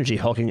as energy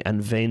hogging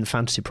and vain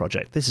fantasy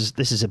project. This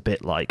is a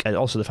bit like, and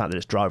also the fact that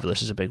it's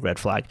driverless is a big red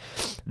flag.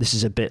 This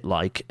is a bit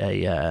like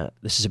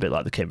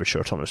the Cambridgeshire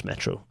Autonomous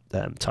Metro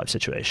type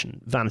situation.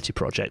 Vanity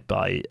project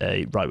by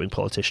a right-wing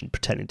politician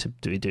pretending to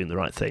be doing the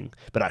right thing,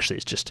 but actually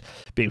it's just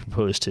being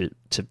proposed to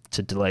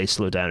delay,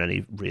 slow down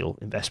any real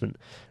investment.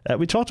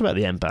 We talked about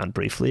the M-band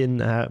briefly in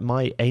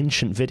my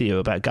ancient video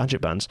about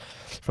gadget bands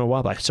from a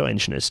while back. So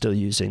ancient it's still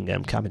using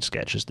Cabin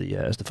Sketch as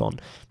the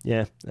font.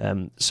 Yeah,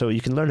 so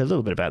you can learn a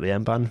little bit about the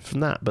M-band from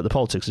that, but the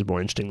politics is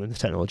more interesting than the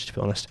technology, to be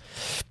honest.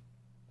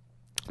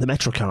 The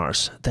Metro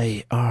cars,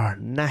 they are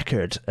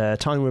knackered.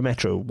 Tyne-Wear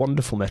Metro,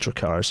 wonderful Metro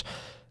cars.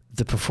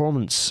 The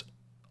performance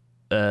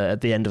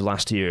at the end of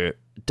last year,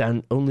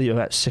 down only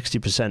about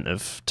 60%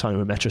 of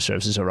Tyne-Wear Metro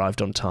services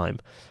arrived on time,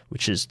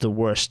 which is the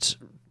worst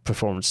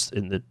performance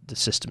in the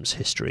system's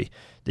history.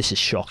 This is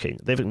shocking.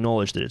 They've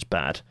acknowledged that it's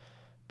bad,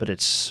 but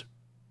it's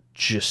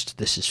just,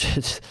 this is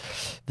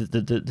the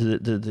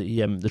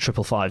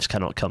 555s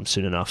cannot come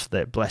soon enough.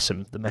 Bless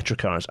them, the Metro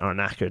cars are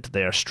knackered.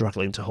 They are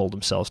struggling to hold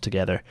themselves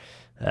together.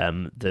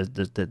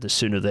 The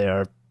sooner they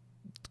are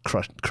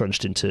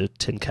crunched into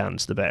tin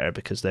cans, the better,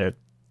 because they're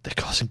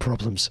causing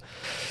problems.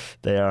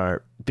 They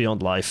are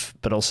beyond life,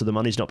 but also the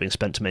money's not being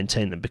spent to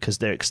maintain them because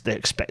they're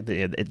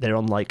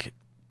on like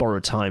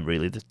borrowed time,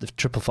 really. The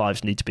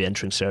 555s need to be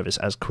entering service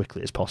as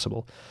quickly as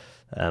possible.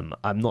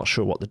 I'm not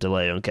sure what the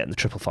delay on getting the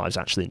 555s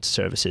actually into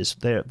service is.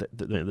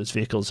 Those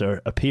vehicles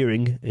are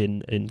appearing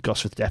in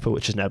Gosforth Depot,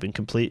 which has now been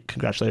complete.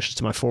 Congratulations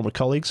to my former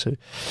colleagues who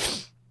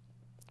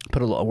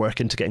put a lot of work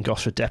into getting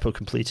Gosforth Depot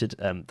completed.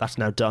 That's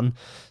now done,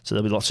 so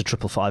there'll be lots of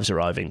 555s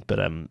arriving. But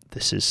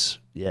this is,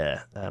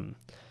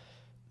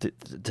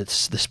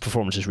 this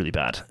performance is really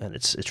bad, and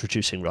it's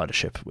reducing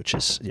ridership, which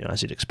is,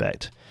 as you'd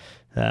expect.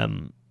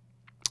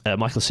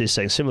 Michael C is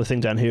saying similar thing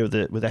down here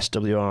with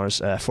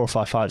SWR's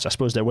 455s. I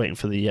suppose they're waiting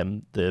for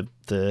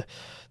the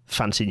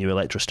fancy new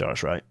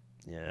Electrostars, right?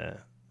 Yeah.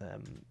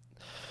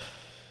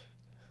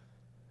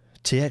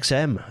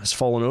 TXM has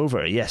fallen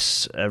over.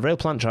 Yes, rail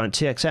plant giant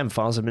TXM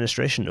files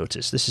administration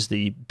notice. This is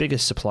the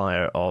biggest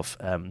supplier of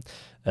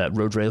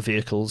road rail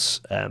vehicles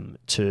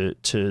to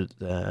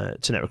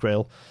Network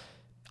Rail.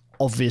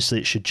 Obviously,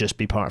 it should just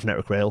be part of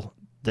Network Rail.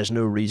 There's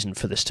no reason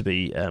for this to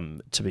be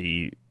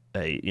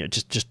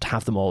just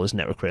have them all as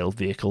Network Rail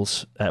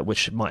vehicles,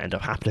 which might end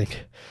up happening,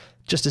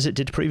 just as it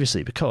did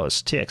previously,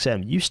 because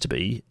TXM used to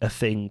be a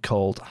thing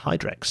called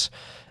Hydrex,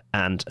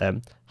 and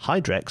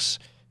Hydrex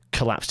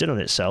collapsed in on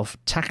itself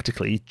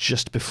tactically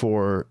just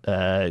before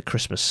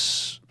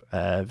Christmas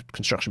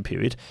construction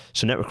period.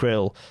 So Network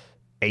Rail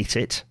ate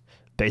it,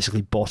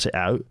 basically bought it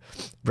out,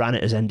 ran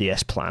it as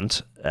NDS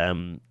plant,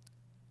 and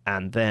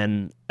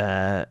then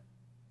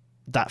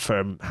that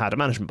firm had a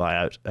management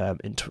buyout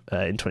in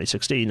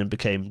 2016 and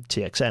became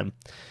TXM.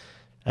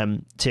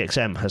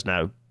 TXM has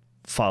now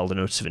filed a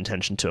notice of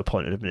intention to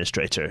appoint an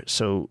administrator.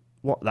 So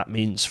what that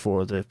means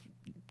for the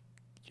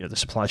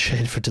supply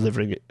chain for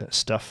delivering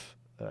stuff,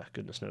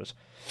 goodness knows.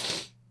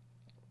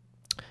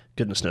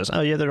 Oh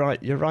yeah, they're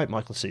right. You're right,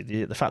 Michael C.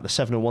 The fact the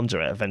 701s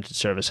are out of vented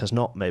service has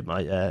not made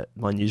my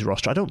my news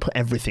roster. I don't put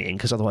everything in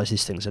because otherwise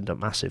these things end up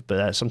massive.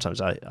 But sometimes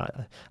I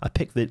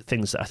pick the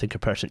things that I think are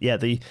pertinent. Yeah,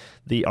 the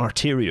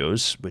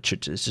Arterios, which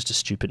is just a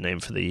stupid name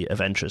for the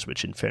Aventras,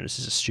 which in fairness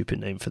is a stupid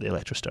name for the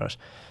Electrostars,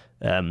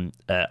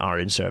 are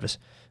in service,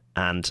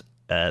 and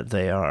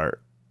they are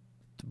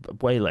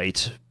way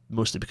late,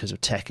 mostly because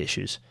of tech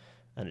issues,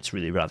 and it's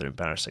really rather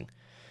embarrassing.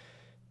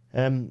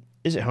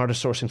 Is it harder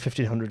sourcing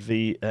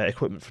 1500V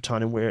equipment for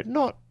Tyne-Wear?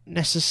 Not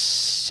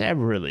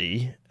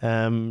necessarily.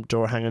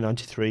 Door Hanger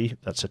 93,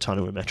 that's a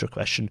Tyne-Wear Metro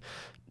question.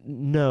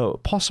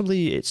 No,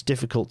 possibly it's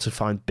difficult to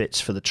find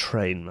bits for the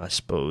train, I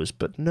suppose.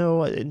 But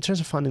no, in terms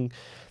of finding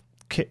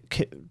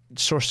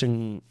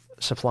sourcing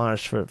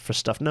suppliers for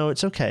stuff, no,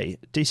 it's okay.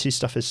 DC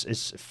stuff is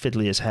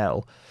fiddly as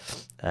hell.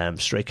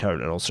 Stray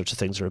current and all sorts of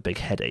things are a big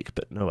headache.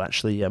 But no,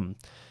 actually,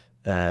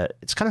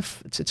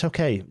 it's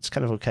okay. It's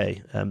kind of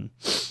okay.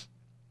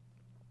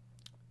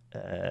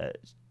 I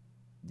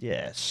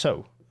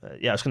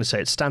was going to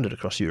say it's standard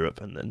across Europe,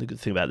 and the good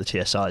thing about the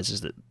TSIs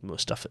is that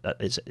most stuff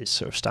is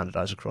sort of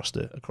standardized across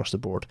the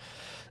board.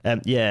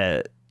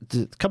 The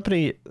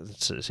company,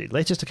 let's see,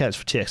 latest accounts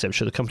for TXM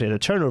show the company had a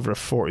turnover of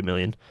 40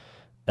 million,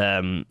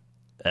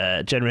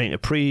 generating a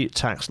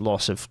pre-tax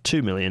loss of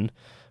 2 million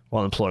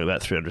while employing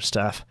about 300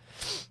 staff.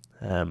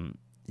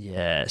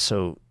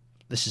 So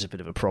this is a bit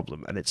of a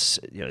problem, and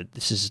it's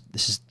this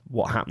is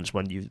what happens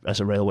when you, as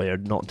a railway, are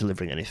not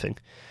delivering anything.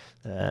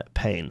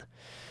 Pain.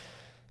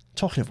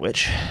 Talking of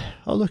which,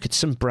 oh look, it's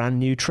some brand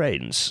new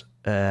trains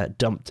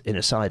dumped in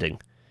a siding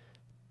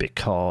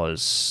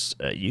because,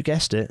 you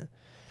guessed it,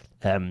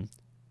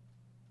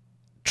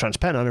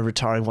 TransPennine are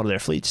retiring one of their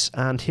fleets,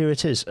 and here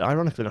it is,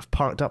 ironically enough,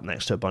 parked up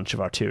next to a bunch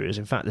of Arterios.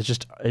 In fact, there's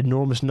just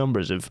enormous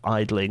numbers of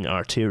idling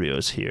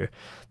Arterios here.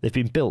 They've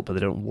been built, but they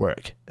don't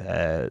work.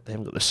 They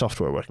haven't got the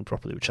software working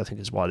properly, which I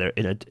think is why they're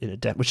in a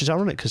debt, which is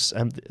ironic, because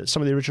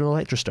some of the original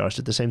Electrostars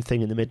did the same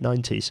thing in the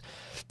mid-90s.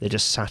 They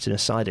just sat in a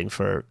siding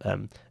for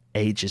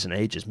ages and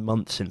ages,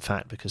 months in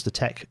fact, because the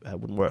tech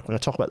wouldn't work. When I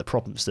talk about the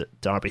problems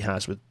that Derby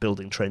has with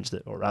building trains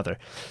that, or rather,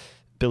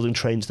 building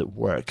trains that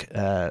work,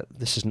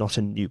 this is not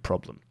a new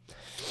problem.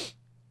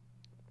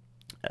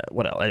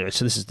 What else? Anyway,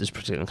 so this is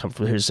particularly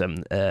uncomfortable. Here's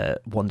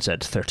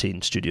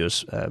 1Z13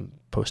 Studios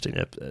posting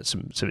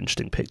some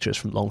interesting pictures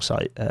from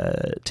Longsight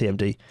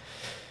TMD.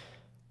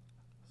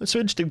 There's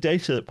some interesting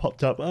data that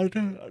popped up. I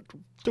don't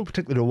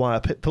particularly know why I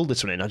pulled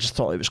this one in. I just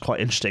thought it was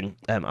quite interesting.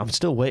 I'm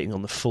still waiting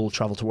on the full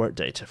travel to work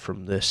data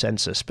from the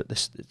census, but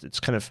this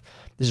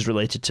is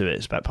related to it.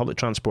 It's about public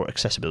transport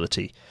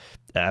accessibility,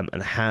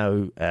 and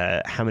how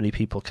many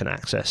people can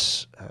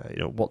access.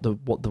 What the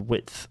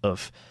width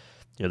of,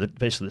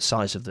 basically the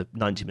size of the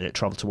 90-minute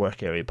travel to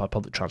work area by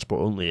public transport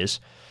only is.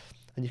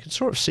 And you can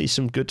sort of see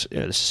some good,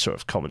 this is sort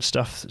of common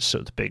stuff, sort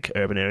of the big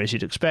urban areas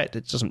you'd expect.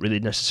 It doesn't really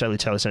necessarily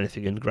tell us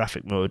anything in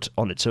graphic mode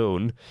on its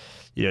own.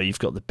 You've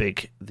got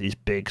these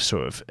big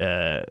sort of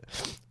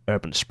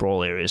urban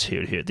sprawl areas here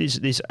and here.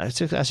 These,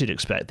 as you'd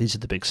expect, these are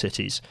the big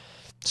cities.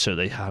 So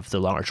they have the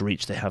large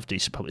reach, they have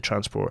decent public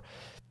transport.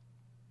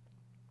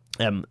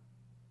 That's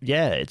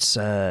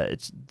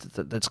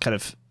kind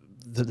of,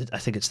 I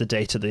think it's the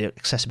data, the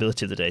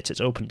accessibility of the data.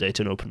 It's open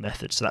data and open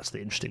methods, so that's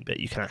the interesting bit.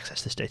 You can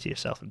access this data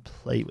yourself and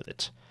play with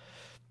it.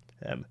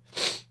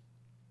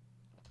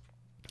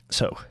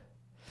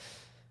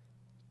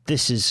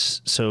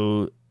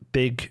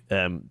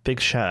 Big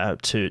shout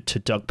out to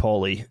Doug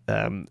Paulley,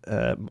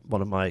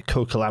 one of my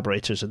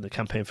co-collaborators in the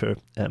campaign for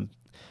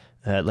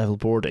level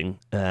boarding,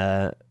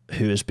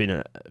 who has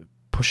been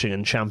pushing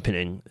and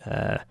championing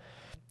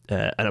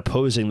and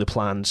opposing the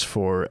plans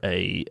for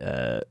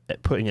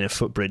putting in a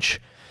footbridge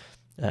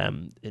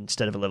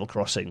instead of a level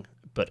crossing,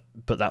 but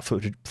that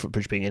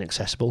footbridge being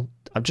inaccessible.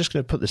 I'm just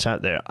going to put this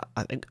out there.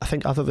 I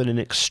think other than in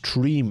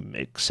extreme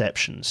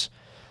exceptions,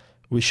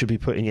 we should be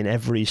putting in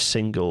every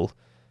single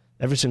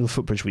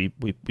footbridge we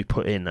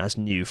put in as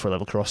new for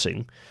level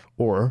crossing,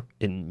 or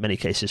in many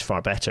cases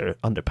far better,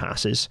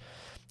 underpasses,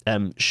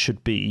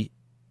 should be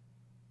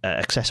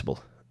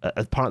accessible.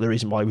 Part of the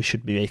reason why we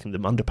should be making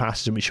them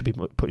underpasses, and we should be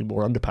putting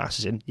more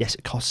underpasses in, yes,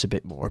 it costs a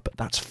bit more, but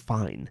that's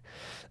fine.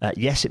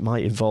 Yes, it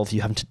might involve you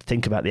having to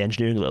think about the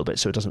engineering a little bit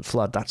so it doesn't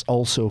flood. That's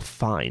also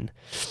fine.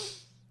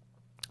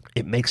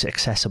 It makes it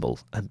accessible.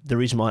 And the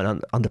reason why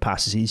an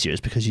underpass is easier is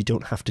because you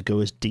don't have to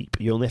go as deep.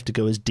 You only have to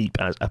go as deep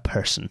as a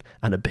person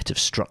and a bit of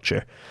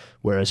structure.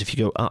 Whereas if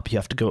you go up, you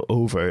have to go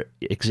over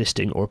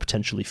existing or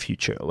potentially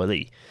future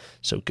OLE.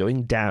 So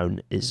going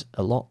down is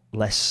a lot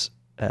less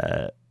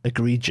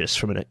egregious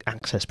from an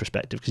access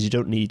perspective, because you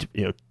don't need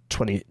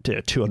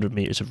 200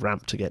 meters of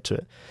ramp to get to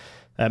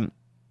it.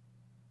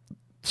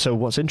 So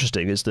what's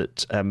interesting is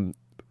that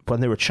when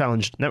they were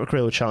challenged, Network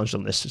Rail were challenged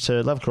on this. It's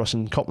a level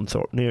crossing in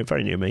Copmanthorpe,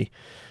 very near me,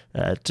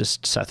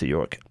 just south of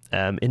York.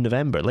 In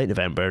late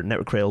November,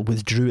 Network Rail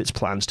withdrew its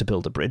plans to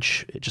build a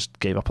bridge. It just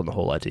gave up on the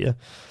whole idea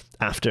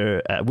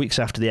after weeks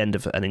after the end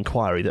of an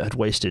inquiry that had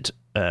wasted,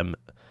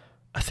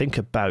 I think,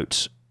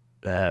 about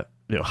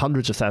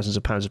hundreds of thousands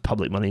of pounds of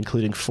public money,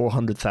 including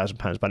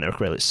 £400,000 by Network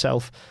Rail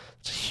itself.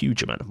 It's a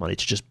huge amount of money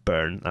to just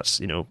burn.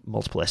 That's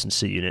multiple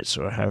S&C units,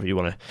 or however you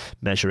want to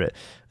measure it.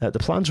 The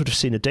plans would have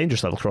seen a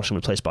dangerous level crossing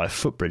replaced by a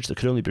footbridge that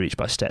could only be reached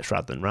by steps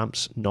rather than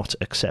ramps. Not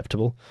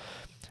acceptable.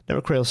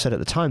 Network Rail said at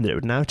the time that it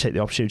would now take the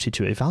opportunity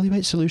to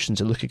evaluate solutions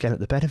and look again at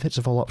the benefits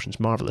of all options.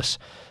 Marvellous.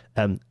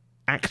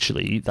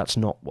 Actually, that's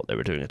not what they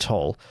were doing at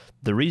all.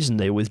 The reason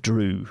they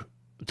withdrew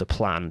the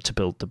plan to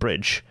build the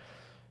bridge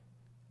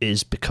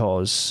is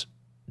because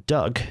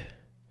Doug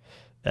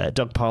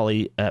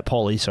Paulley,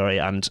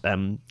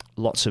 and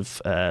lots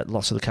of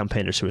the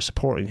campaigners who are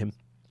supporting him.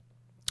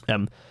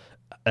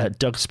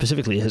 Doug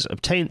specifically has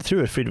obtained,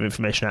 through a Freedom of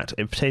Information Act,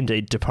 obtained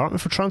a Department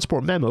for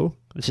Transport memo.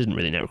 This isn't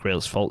really Network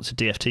Rail's fault; it's a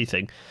DFT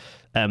thing.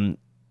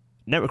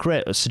 Network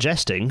Rail is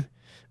suggesting,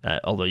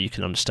 although you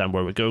can understand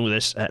where we're going with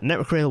this,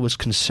 Network Rail was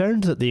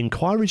concerned that the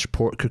inquiry's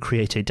report could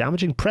create a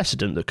damaging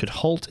precedent that could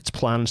halt its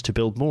plans to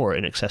build more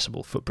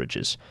inaccessible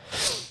footbridges.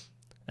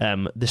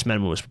 This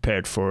memo was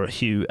prepared for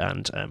Hugh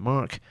and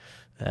Mark,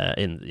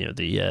 in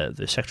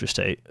the Secretary of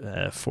State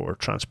for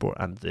Transport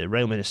and the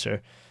Rail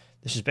Minister.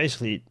 This is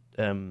basically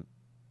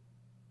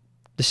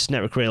this is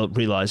Network Rail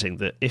realising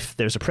that if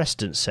there's a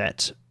precedent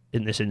set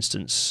in this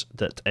instance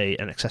that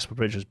an accessible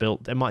bridge was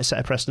built, they might set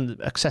a precedent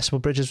that accessible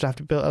bridges would have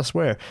to be built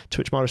elsewhere. To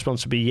which my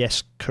response would be,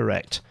 yes,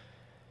 correct.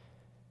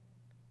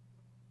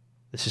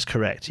 This is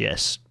correct.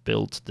 Yes,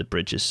 build the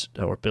bridges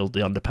or build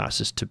the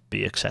underpasses to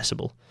be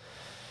accessible.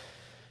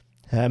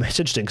 It's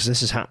interesting because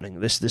this is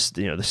happening. This is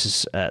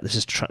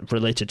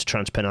related to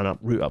Transpennine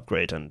route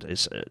upgrade and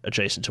is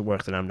adjacent to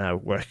work that I'm now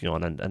working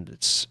on. And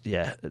it's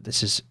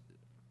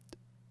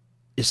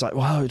like,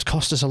 wow, it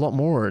cost us a lot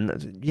more.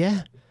 And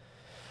yeah,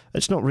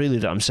 it's not really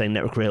that I'm saying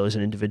Network Rail as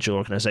an individual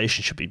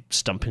organisation should be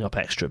stumping up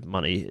extra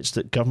money. It's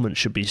that government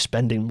should be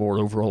spending more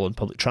overall on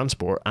public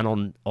transport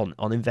and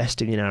on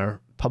investing in our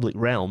public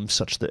realm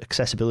such that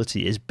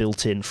accessibility is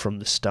built in from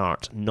the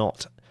start,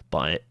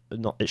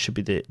 it should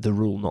be the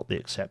rule, not the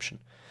exception.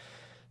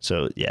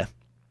 So yeah,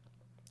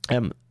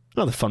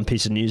 Another fun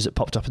piece of news that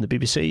popped up in the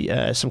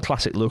BBC, some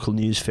classic local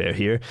news fare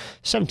here.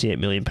 £78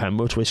 million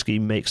motorway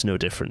scheme makes no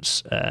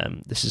difference.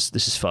 This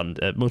is fun.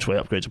 Motorway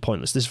upgrades are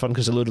pointless. This is fun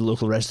because a load of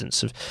local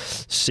residents have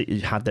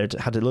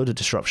had a load of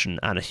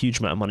disruption and a huge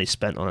amount of money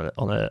spent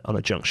on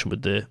a junction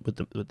with the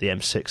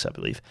M6, I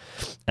believe,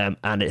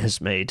 and it has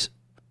made.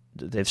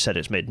 They've said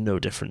it's made no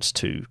difference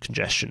to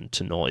congestion,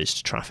 to noise,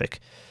 to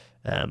traffic,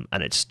 and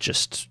it's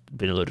just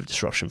been a load of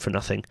disruption for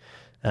nothing.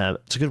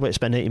 It's a good way to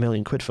spend 80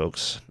 million quid,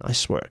 folks.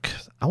 Nice work.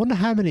 I wonder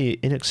how many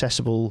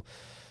inaccessible,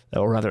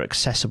 or rather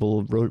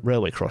accessible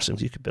railway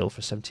crossings you could build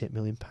for £78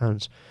 million.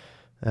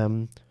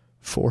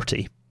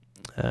 40,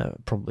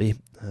 probably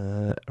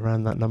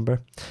around that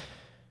number.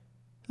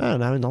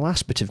 Now, in the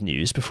last bit of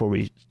news, before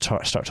we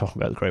start talking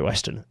about the Great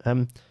Western,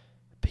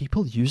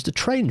 people use the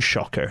train,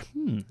 shocker.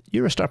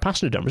 Eurostar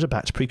passenger numbers are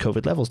back to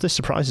pre-COVID levels. This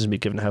surprises me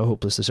given how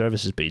hopeless the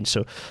service has been.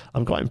 So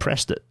I'm quite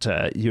impressed that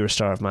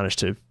Eurostar have managed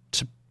to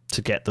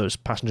get those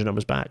passenger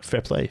numbers back.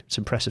 Fair play. It's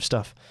impressive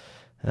stuff.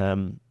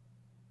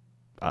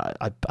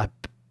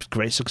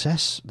 Great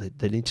success.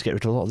 They need to get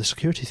rid of a lot of the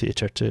security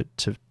theatre to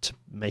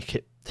make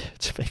it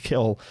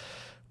all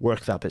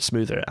work that bit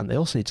smoother. And they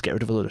also need to get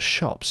rid of a load of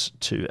shops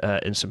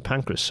in St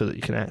Pancras so that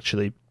you can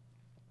actually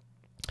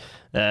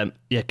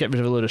get rid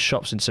of a load of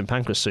shops in St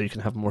Pancras so you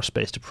can have more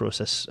space to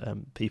process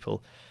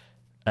people,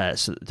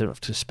 so that they don't have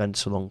to spend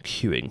so long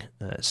queuing.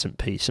 St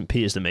P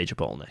is the major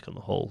bottleneck on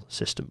the whole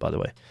system, by the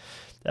way.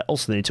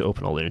 Also, they need to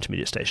open all their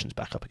intermediate stations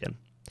back up again.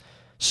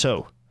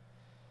 So,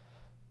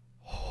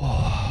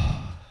 a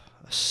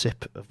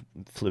sip of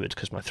fluid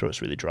because my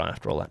throat's really dry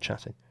after all that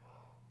chatting.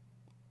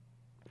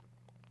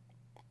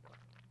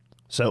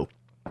 So,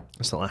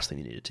 that's the last thing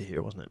you needed to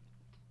hear, wasn't it?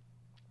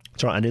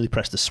 It's alright, I nearly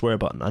pressed the swear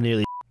button.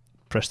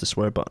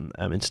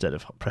 Instead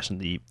of pressing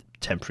the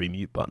temporary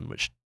mute button,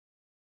 which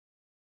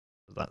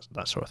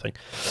that sort of thing.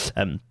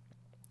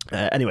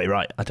 Anyway,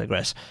 right, I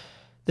digress.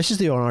 This is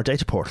the ORR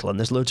data portal, and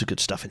there's loads of good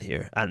stuff in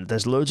here, and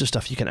there's loads of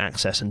stuff you can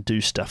access and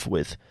do stuff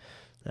with.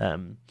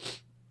 People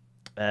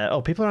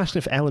are asking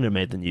if Eleanor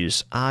made the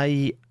news.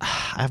 I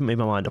haven't made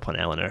my mind up on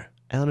Eleanor.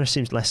 Eleanor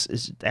seems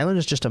less.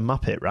 Eleanor's just a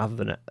muppet rather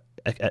than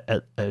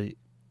a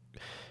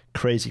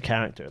crazy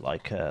character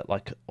like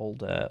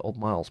old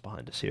Miles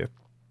behind us here.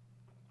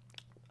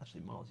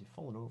 Actually, Miles, you've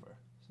fallen over.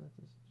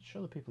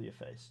 Show the people your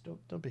face.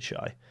 Don't be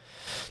shy.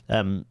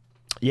 I'm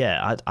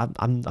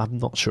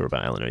not sure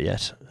about Eleanor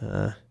yet.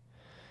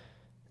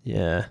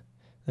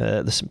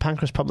 The St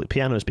Pancras public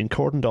piano has been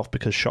cordoned off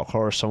because shock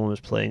horror someone was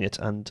playing it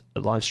and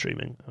live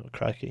streaming. Oh,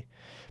 crikey.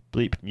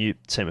 Bleep, mute,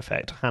 same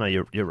effect. Hannah,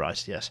 you're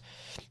right, yes.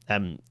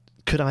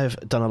 Could I have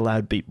done a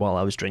loud beep while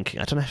I was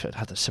drinking? I don't know if it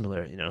had a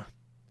similar,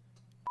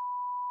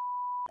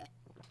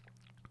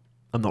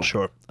 I'm not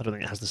sure. I don't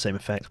think it has the same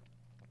effect.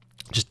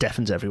 It just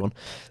deafens everyone.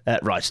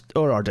 Right,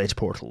 ORR data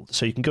portal.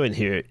 So you can go in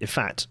here. In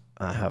fact,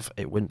 I have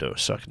a window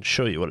so I can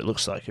show you what it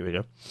looks like. Here we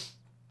go.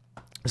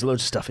 There's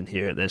loads of stuff in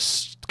here.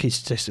 There's key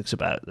statistics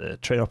about the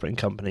train operating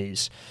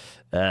companies.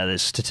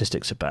 There's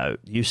statistics about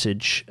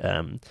usage,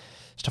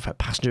 stuff about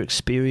passenger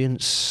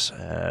experience,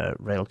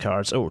 rail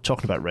cards. Oh,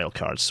 talking about rail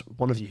cards.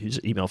 One of you who's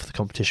emailed for the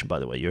competition, by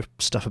the way, your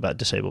stuff about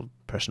disabled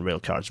person rail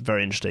cards,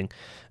 very interesting.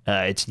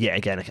 It's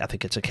again, I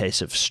think it's a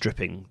case of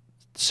stripping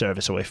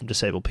service away from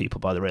disabled people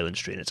by the rail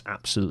industry, and it's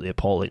absolutely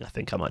appalling. I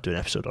think I might do an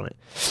episode on it.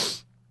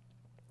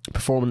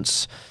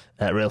 Performance,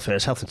 rail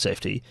fares, health and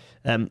safety.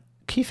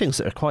 Key things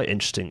that are quite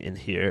interesting in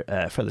here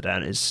further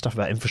down is stuff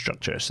about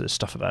infrastructure. So there's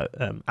stuff about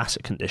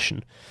asset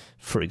condition,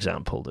 for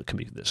example,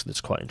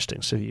 that's quite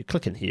interesting. So you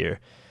click in here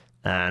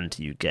and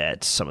you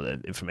get some of the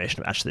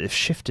information. Actually, they've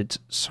shifted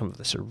some of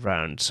this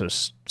around. So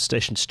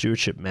station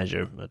stewardship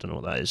measure, I don't know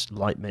what that is.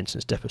 Light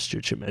maintenance depot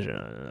stewardship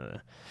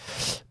measure.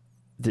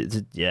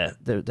 There's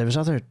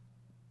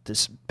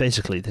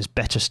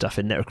better stuff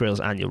in Network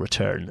Rail's annual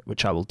return,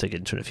 which I will dig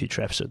into in a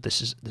future episode.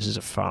 This is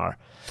a far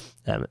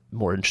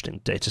more interesting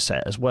data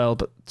set as well.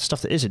 But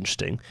stuff that is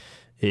interesting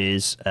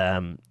is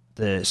some of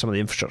the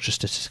infrastructure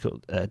statistical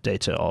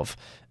data of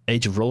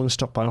age of rolling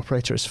stock by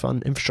operator is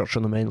fun. Infrastructure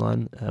on the main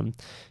line,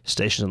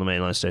 stations on the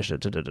main line,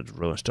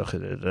 rolling stock.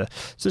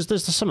 So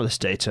there's some of this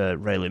data.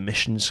 Rail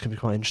emissions can be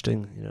quite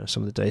interesting.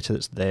 Some of the data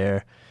that's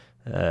there.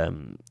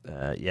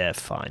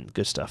 Fine,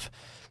 good stuff.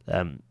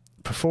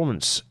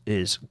 Performance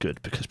is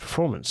good because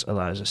performance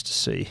allows us to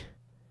see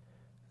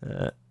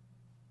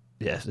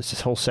there's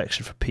this whole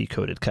section for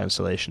P-coded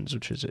cancellations,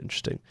 which is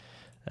interesting.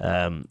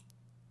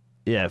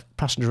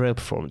 Passenger rail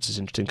performance is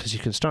interesting because you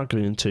can start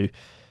going into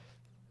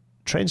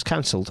trains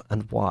cancelled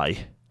and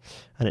why.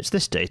 And it's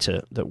this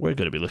data that we're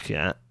going to be looking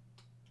at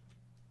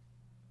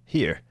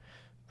here.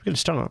 We're going to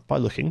start by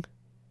looking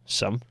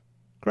some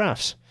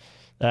graphs.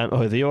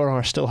 The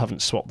ORR still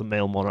haven't swapped the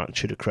male monarch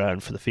Tudor crown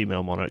for the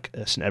female monarch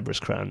St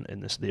Edward's crown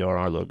in the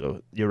ORR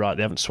logo. You're right,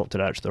 they haven't swapped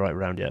it out to the right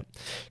round yet.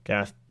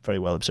 Gareth, very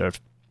well observed.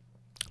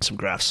 Some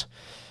graphs.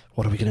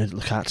 What are we going to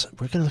look at?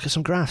 We're going to look at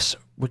some graphs.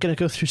 we're going to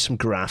go through some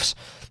graphs.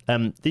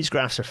 These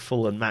graphs are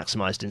full and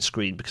maximized in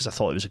screen because I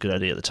thought it was a good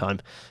idea at the time.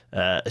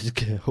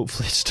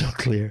 Hopefully it's still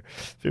clear.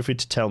 Feel free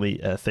to tell me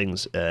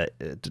things,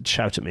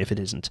 shout at me if it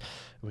isn't.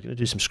 We're going to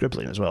do some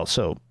scribbling as well.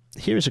 So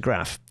here is a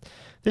graph.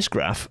 This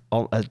graph,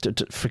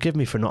 forgive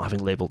me for not having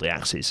labeled the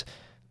axes.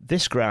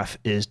 This graph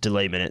is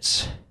delay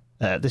minutes.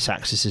 This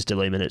axis is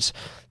delay minutes.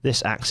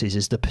 This axis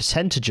is the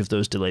percentage of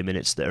those delay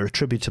minutes that are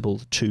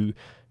attributable to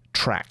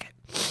track.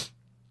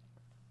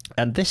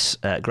 And this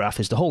graph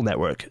is the whole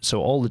network,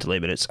 so all the delay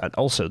minutes, and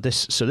also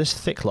this. So this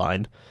thick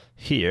line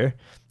here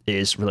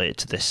is related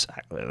to this.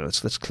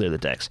 Let's clear the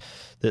decks.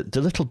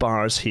 The little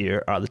bars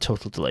here are the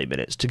total delay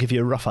minutes to give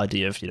you a rough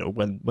idea of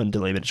when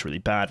delay minutes are really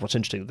bad. What's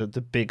interesting, the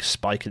big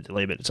spike in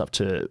delay minutes up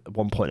to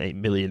 1.8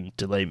 million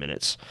delay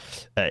minutes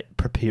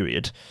per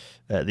period.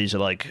 These are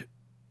like.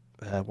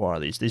 What are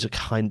these? These are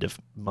kind of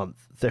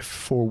they're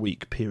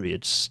 4-week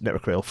periods,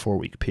 Network Rail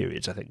 4-week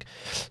periods, I think.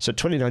 So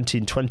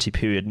 2019-20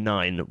 period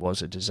 9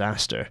 was a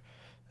disaster.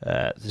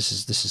 This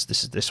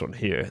is this one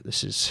here.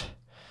 This is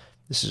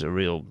a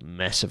real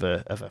mess of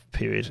a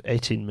period.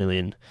 18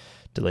 million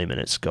delay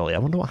minutes. Golly, I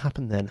wonder what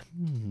happened then.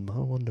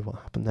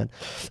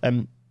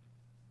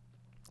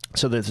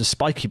 So the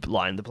spiky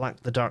line,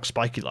 the dark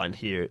spiky line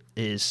here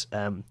is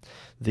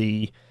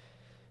the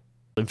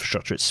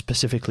infrastructure. It's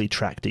specifically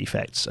track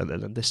defects,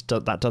 and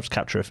that does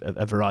capture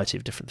a variety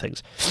of different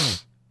things.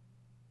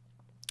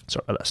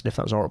 Sorry, I sniffed.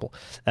 That was horrible.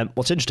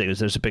 What's interesting is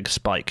there's a big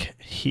spike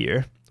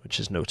here, which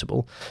is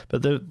notable,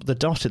 but the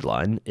dotted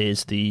line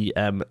is the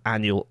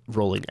annual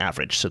rolling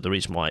average. So the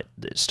reason why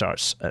it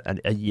starts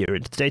a year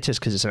into the data is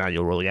because it's an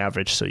annual rolling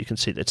average. So you can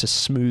see that it's a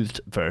smoothed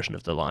version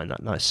of the line,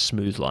 that nice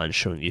smooth line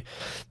showing you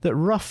that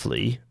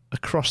roughly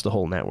across the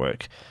whole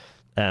network,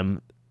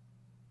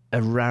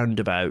 around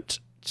about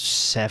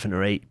 7 or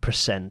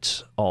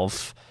 8%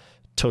 of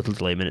total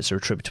delay minutes are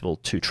attributable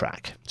to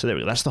track. So there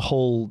we go. That's the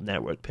whole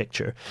network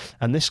picture.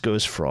 And this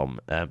goes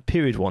from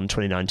period 1,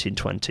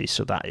 2019-20.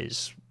 So that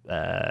is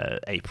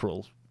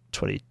April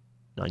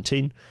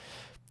 2019.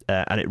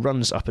 And it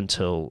runs up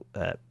until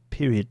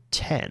period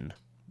 10.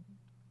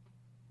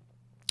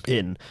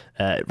 It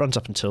runs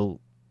up until...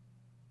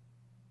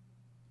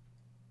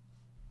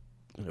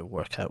 I'm going to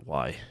work out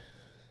why.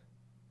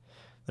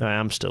 I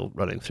am still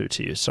running through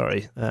to you.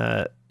 Sorry.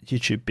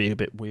 YouTube being a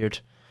bit weird.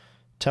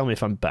 Tell me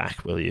if I'm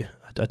back, will you?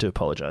 I do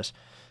apologise.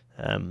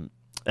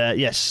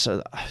 Yes.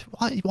 So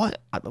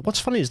what's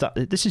funny is that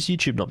this is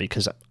YouTube, not me,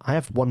 because I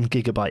have 1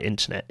 gigabyte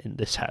internet in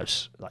this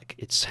house. Like,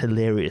 it's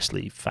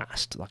hilariously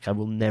fast. Like, I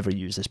will never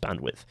use this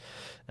bandwidth,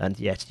 and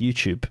yet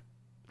YouTube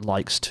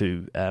likes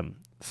to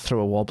throw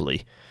a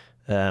wobbly,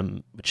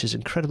 which is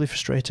incredibly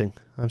frustrating.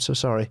 I'm so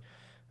sorry.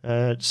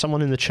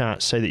 Someone in the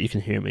chat say that you can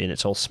hear me and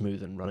it's all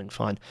smooth and running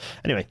fine.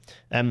 Anyway,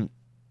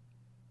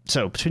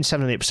 so between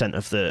 7 and 8%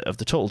 of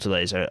the total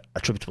delays are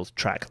attributable to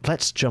track.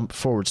 Let's jump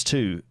forwards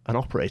to an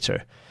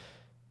operator.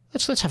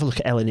 Let's have a look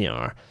at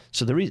LNER.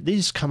 So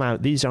these come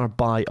out. These are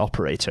by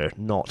operator,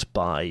 not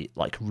by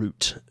like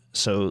route.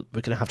 So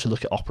we're going to have to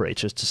look at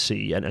operators to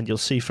see, and you'll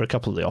see for a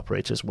couple of the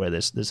operators where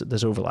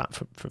there's overlap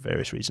for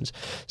various reasons.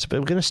 So, but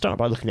we're going to start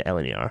by looking at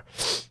LNER.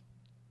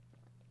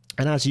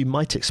 And as you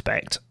might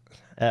expect,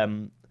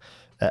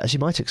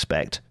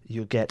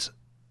 you'll get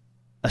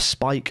a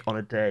spike on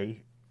a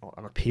day, or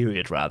on a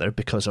period rather,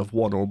 because of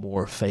one or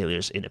more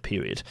failures in a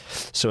period.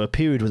 So a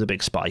period with a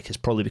big spike is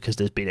probably because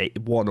there's been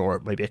one or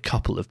maybe a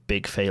couple of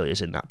big failures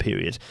in that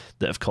period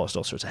that have caused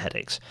all sorts of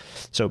headaches.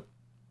 So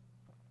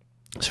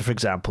for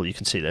example, you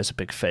can see there's a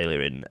big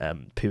failure in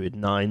period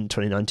 9,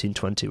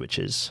 2019-20, which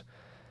is,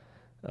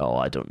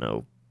 I don't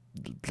know,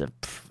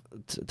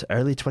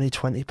 early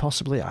 2020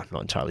 possibly. I'm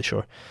not entirely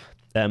sure.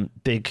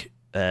 Big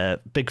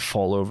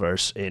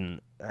fallovers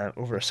in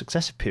over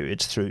successive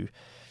periods through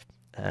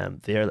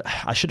the early.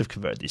 I should have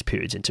converted these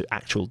periods into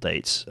actual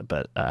dates,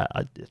 but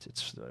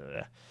it's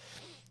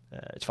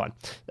fine.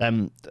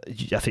 I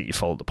think you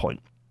followed the point.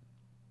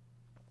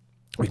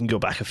 We can go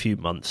back a few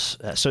months.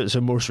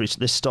 So most recent.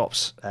 This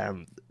stops.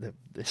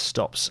 This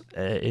stops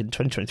in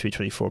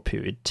 2023-24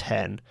 period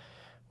 10,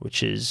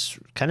 which is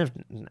kind of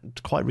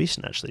quite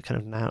recent actually,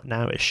 kind of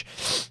nowish.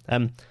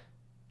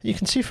 You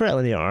can see for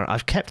LNER,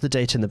 I've kept the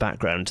data in the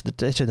background. The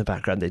data in the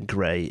background in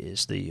grey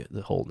is the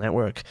whole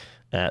network.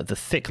 The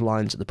thick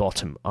lines at the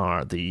bottom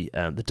are the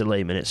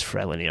delay minutes for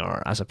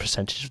LNER as a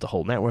percentage of the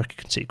whole network. You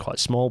can see quite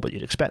small, but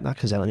you'd expect that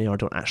because LNER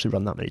don't actually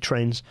run that many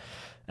trains.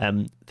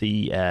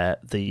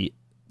 The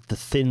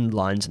thin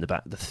lines in the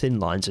back, the thin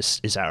lines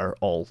is our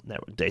all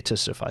network data.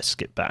 So if I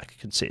skip back, you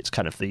can see it's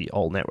kind of the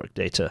all network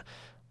data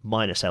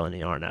minus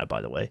LNER now,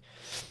 by the way.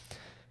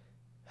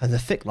 And the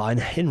thick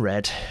line in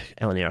red,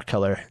 LNER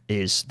color,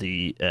 is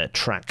the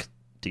track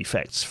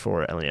defects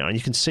for LNER. And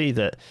you can see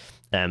that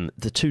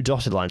the two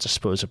dotted lines, I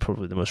suppose, are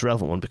probably the most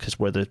relevant one, because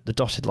where the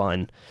dotted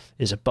line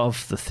is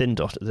above the thin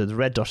dot, the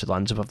red dotted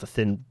line is above the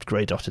thin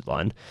grey dotted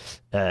line,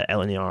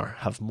 LNER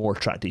have more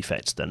track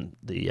defects than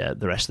the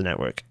rest of the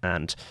network,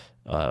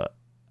 or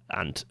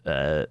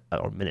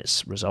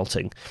minutes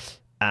resulting.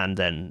 And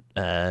then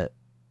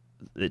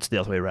it's the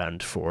other way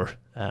around for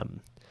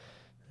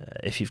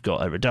if you've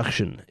got a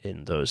reduction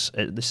in those,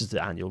 this is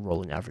the annual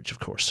rolling average, of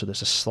course, so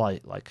there's a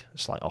slight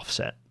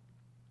offset.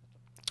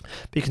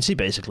 But you can see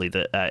basically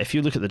that if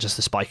you look at just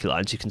the spiky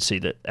lines, you can see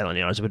that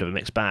LNER is a bit of a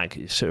mixed bag.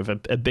 It's sort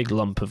of a big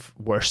lump of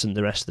worse than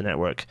the rest of the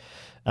network,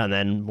 and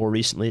then more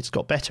recently it's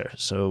got better.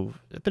 So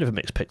a bit of a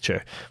mixed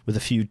picture with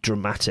a few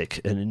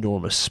dramatic and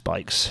enormous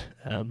spikes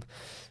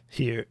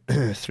here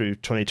through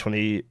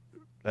 2020,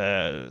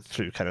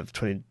 through kind of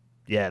 20,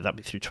 yeah, that'd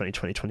be through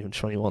 2020,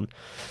 2021.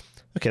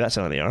 Okay, that's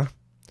LNER.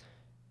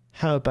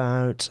 How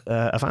about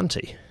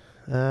Avanti?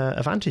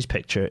 Avanti's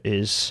picture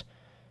is,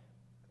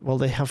 well,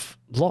 they have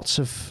lots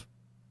of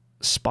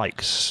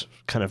spikes,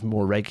 kind of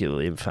more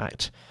regularly, in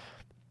fact,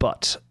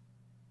 but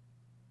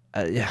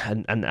yeah,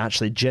 and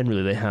actually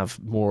generally they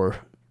have more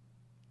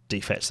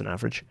defects than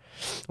average,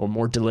 or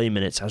more delay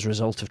minutes as a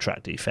result of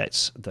track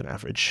defects than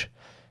average,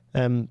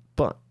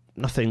 but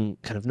nothing,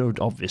 kind of no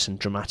obvious and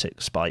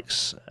dramatic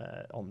spikes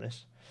on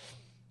this.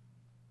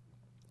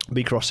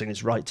 B-Crossing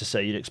is right to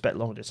say you'd expect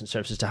long distance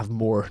services to have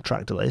more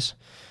track delays.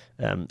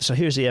 So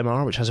here's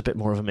EMR, which has a bit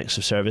more of a mix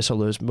of service,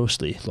 although it's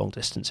mostly long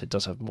distance. It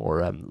does have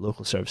more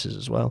local services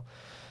as well.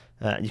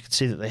 And you can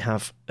see that they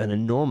have an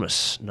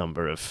enormous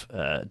number of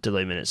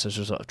delay minutes as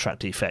a result of track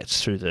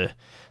defects through the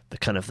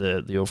kind of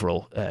the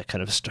overall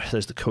kind of,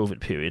 there's the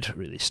COVID period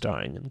really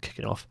starting and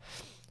kicking off.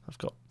 I've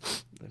got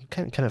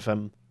kind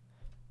of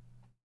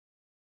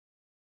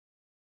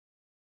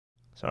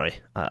sorry,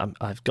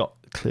 I've got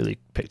clearly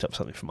picked up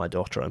something from my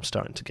daughter. I'm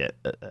starting to get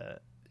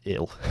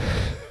ill,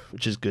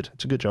 which is good.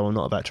 It's a good job I'm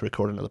not about to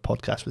record another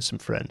podcast with some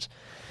friends.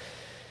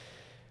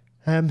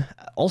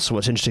 Also,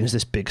 what's interesting is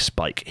this big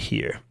spike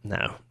here.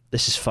 Now,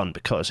 this is fun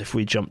because if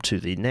we jump to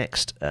the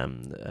next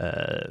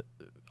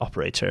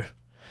operator,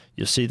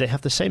 you'll see they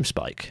have the same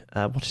spike.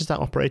 What is that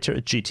operator?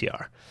 A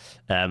GTR.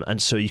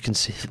 And so you can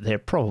see they're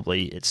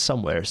probably, it's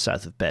somewhere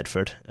south of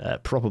Bedford,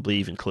 probably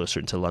even closer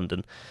into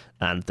London,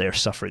 and they're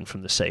suffering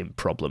from the same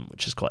problem,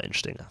 which is quite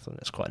interesting. I think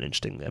that's quite an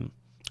interesting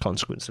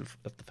consequence of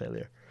the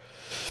failure.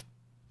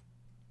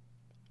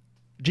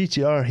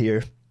 GTR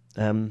here,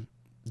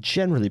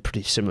 generally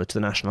pretty similar to the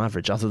national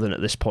average, other than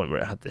at this point where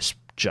it had this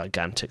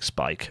gigantic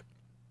spike.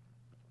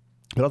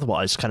 But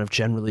otherwise, kind of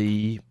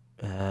generally,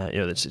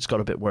 it's got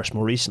a bit worse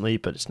more recently,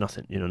 but it's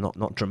nothing,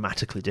 not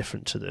dramatically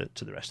different to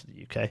the rest of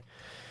the UK.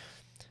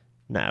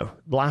 Now,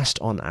 last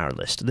on our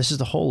list, this is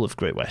the whole of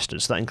Great Western,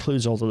 so that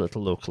includes all the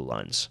little local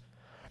lines.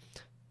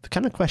 The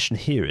kind of question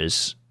here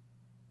is,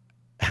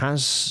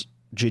 has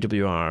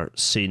GWR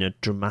seen a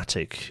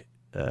dramatically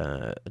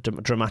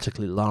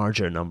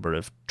larger number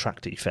of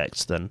track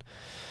defects than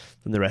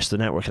the rest of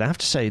the network? And I have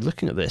to say,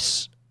 looking at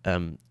this,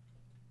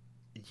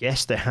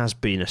 yes, there has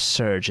been a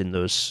surge in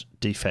those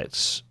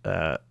defect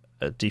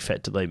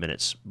delay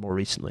minutes more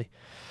recently.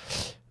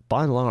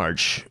 By and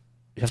large,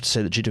 you have to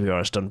say that GWR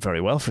has done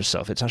very well for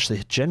itself. It's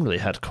actually generally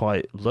had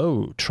quite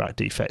low track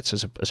defects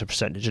as a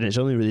percentage, and it's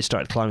only really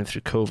started climbing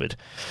through COVID.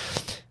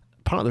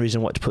 Part of the reason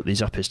I wanted to put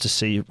these up is to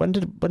see when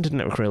did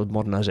network rail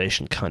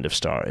modernisation kind of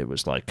start. It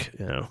was like,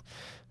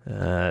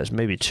 it's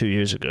maybe 2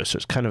 years ago, so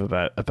it's kind of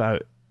about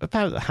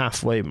the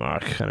halfway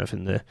mark, kind of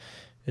in the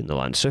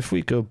line. So if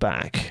we go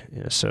back,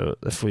 so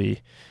if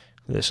we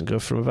listen, go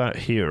from about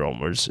here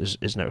onwards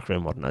is network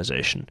rail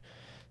modernisation.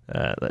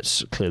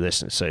 Let's clear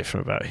this and say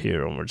from about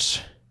here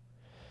onwards.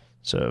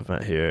 So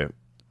about here,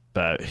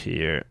 about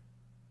here,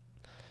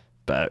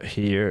 about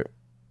here,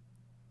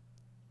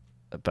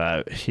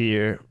 about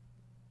here,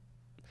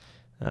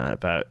 and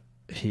about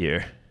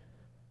here.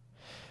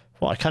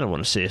 What I kind of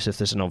want to see is if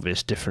there's an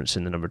obvious difference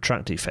in the number of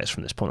track defects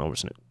from this point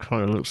onwards, and it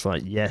kind of looks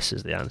like yes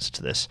is the answer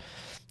to this.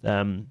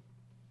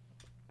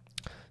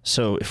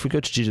 So if we go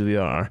to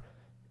GWR,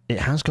 it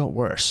has got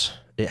worse.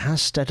 It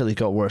has steadily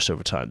got worse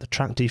over time. The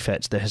track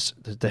defects, there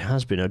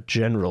has been a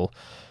general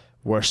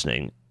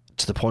worsening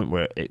to the point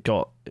where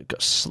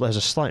there's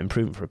a slight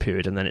improvement for a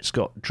period, and then it's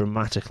got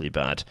dramatically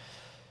bad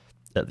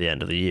at the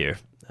end of the year.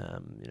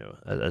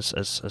 As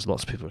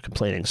lots of people are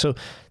complaining. So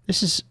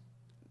this is,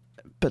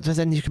 but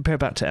then you compare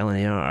back to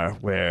LNER,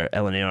 where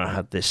LNER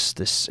had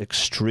this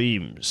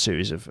extreme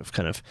series of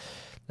kind of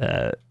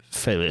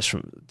failures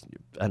from,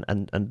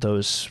 and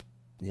those,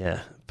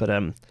 yeah.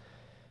 But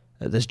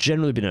there's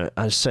generally been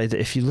I'd say that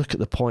if you look at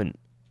the point,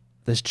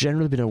 there's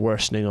generally been a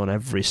worsening on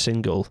every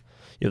single,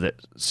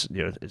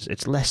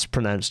 it's less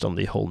pronounced on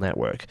the whole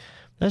network.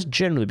 There's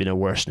generally been a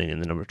worsening in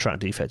the number of track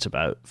defects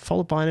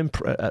followed by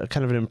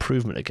kind of an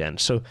improvement again.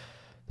 So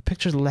the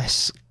picture's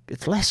less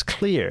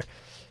clear.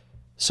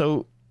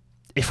 So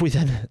if we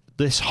then,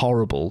 this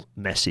horrible,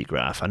 messy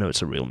graph, I know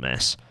it's a real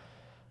mess,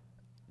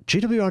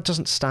 GWR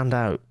doesn't stand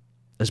out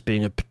as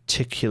being a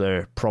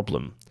particular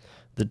problem.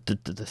 The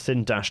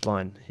thin dashed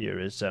line here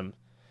is the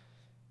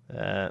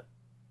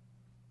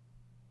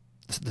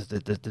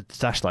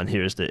dashed line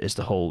here is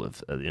the whole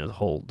of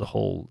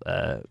the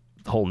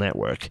whole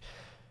network.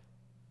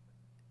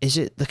 Is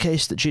it the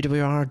case that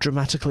GWR are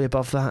dramatically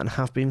above that and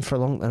have been for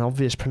an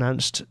obvious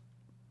pronounced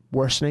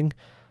worsening?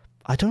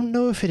 I don't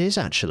know if it is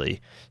actually.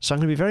 So I'm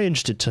going to be very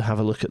interested to have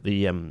a look at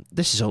the.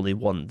 This is only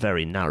one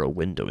very narrow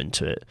window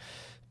into it,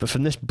 But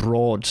from this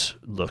broad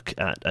look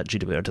at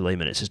GWR delay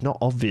minutes, it's not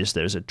obvious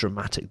there's a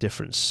dramatic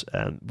difference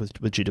with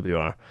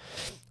GWR.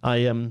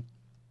 I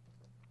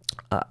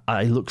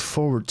look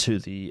forward to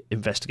the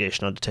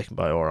investigation undertaken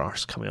by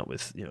ORRs coming up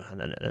with,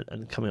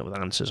 and coming up with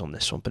answers on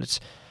this one. But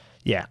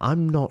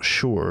I'm not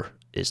sure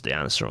is the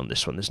answer on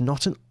this one. There's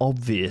not an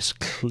obvious,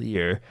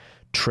 clear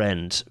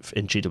trend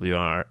in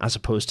GWR as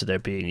opposed to there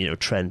being,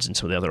 trends in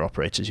some of the other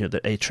operators.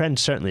 A trend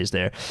certainly is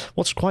there.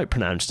 What's quite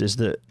pronounced is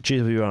that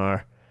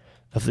GWR,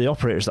 of the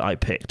operators that I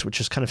picked, which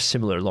is kind of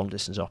similar long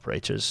distance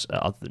operators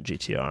other than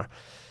GTR,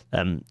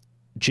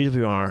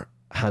 GWR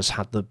has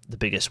had the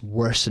biggest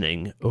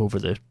worsening over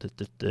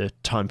the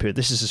time period.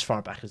 This is as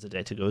far back as the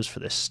data goes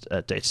for this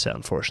data set,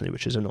 unfortunately,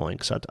 which is annoying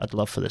because I'd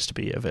love for this to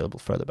be available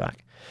further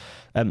back.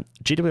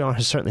 GWR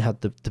has certainly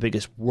had the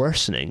biggest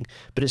worsening,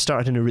 but it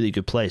started in a really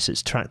good place.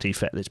 Its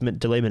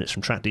delay minutes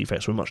from track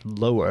defects were much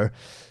lower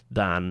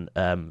than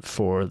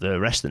for the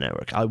rest of the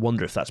network. I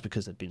wonder if that's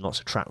because there'd been lots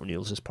of track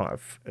renewals as part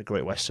of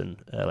Great Western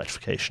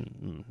electrification.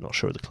 I'm not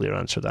sure the clear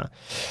answer to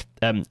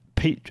that.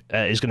 Pete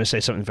is going to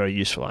say something very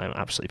useful. I am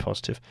absolutely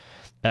positive.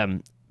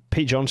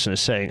 Pete Johnson is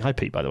saying, hi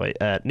Pete, by the way,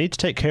 need to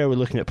take care with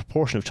looking at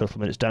proportion of total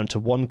minutes down to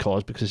one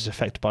cause because it's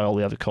affected by all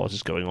the other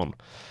causes going on.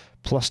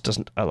 Plus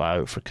doesn't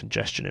allow for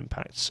congestion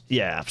impacts.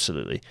 Yeah,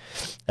 absolutely.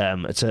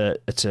 It's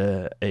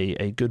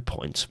a good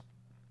point.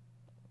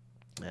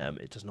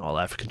 It does not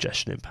allow for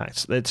congestion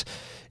impacts. This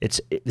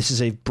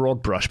is a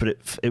broad brush, but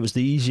it was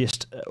the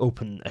easiest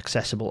open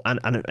accessible, and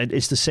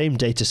it's the same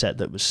data set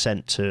that was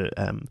sent to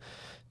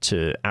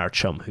our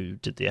chum who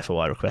did the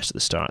FOI request at the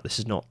start. This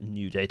is not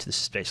new data.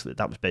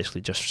 That was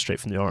basically just straight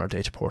from the ORR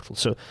data portal.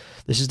 So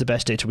this is the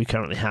best data we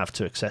currently have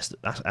to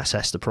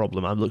assess the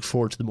problem. I look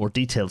forward to the more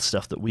detailed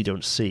stuff that we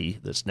don't see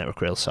that's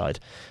Network Rail side,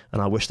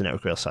 and I wish the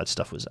Network Rail side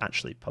stuff was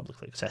actually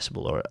publicly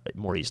accessible or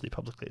more easily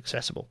publicly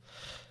accessible.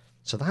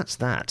 So that's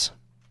that.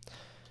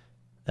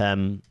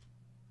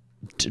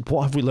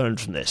 What have we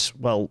learned from this?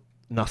 Well,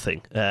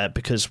 nothing,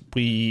 because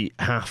we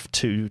have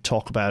to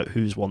talk about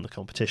who's won the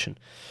competition.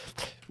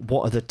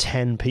 What are the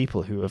 10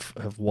 people who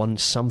have won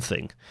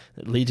something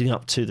leading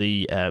up to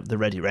the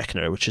Ready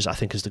Reckoner, which I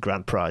think is the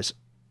grand prize.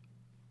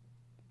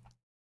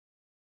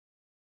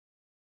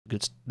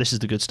 This is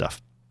the good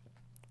stuff.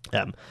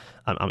 I'm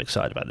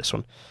excited about this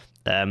one.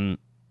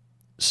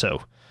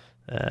 So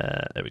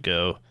there we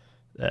go.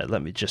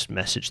 Let me just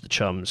message the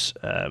chums.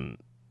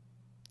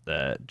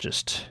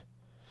 Just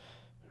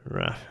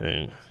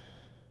wrapping.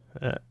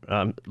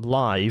 I'm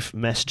live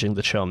messaging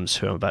the chums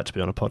who I'm about to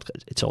be on a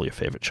podcast. It's all your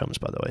favourite chums,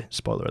 by the way.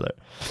 Spoiler alert.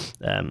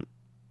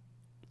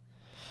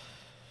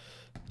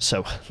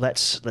 So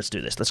let's do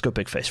this. Let's go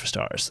big face for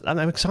starters.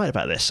 I'm excited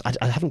about this.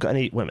 I haven't got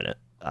any. Wait a minute.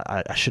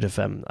 I should have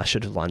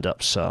lined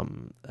up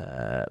some.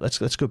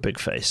 Let's go big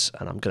face,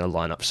 and I'm going to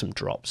line up some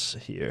drops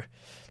here.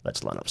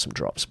 Let's line up some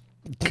drops.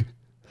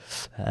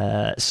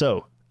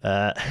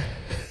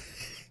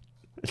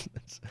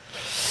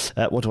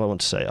 What do I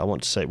want to say? I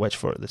want to say, wait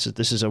for it.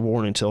 This is a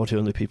warning to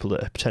audio-only people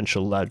that a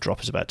potential loud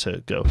drop is about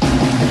to go.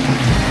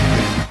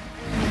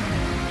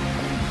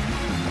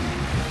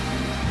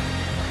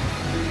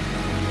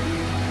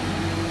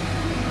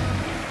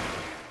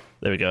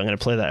 There we go. I'm going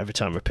to play that every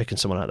time we're picking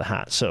someone out of the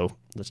hat. So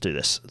let's do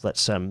this.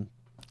 It's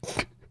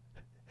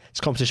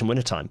competition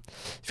winner time.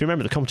 If you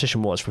remember, the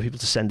competition was for people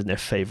to send in their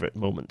favourite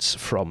moments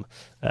from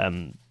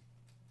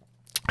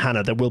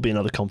Hannah. There will be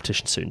another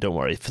competition soon, don't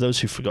worry. For those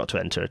who forgot to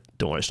enter,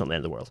 don't worry, it's not the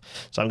end of the world.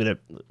 So I'm going to...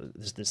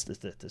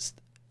 This.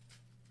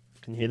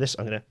 Can you hear this?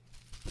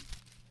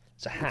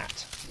 It's a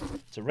hat.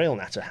 It's a Rail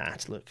Natter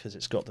hat, look, because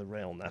it's got the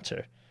Rail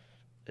Natter.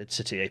 It's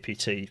City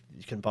APT. You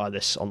can buy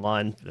this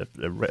online,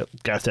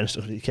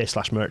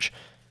 GarethDennis.uk/merch.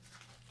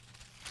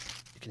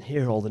 You can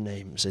hear all the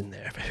names in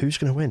there, but who's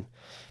going to win?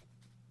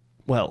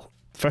 Well,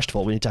 first of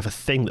all, we need to have a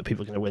thing that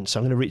people are going to win, so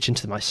I'm going to reach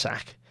into my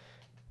sack.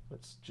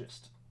 Let's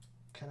just...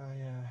 Can I...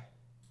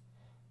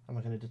 Am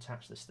I going to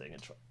detach this thing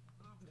and try?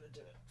 I'm going to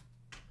do it.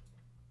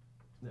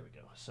 There we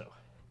go. So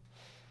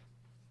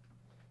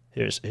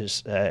here's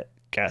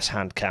gas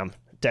hand cam,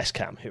 desk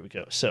cam. Here we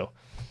go. So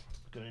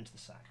going into the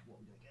sack. What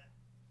we're going to get?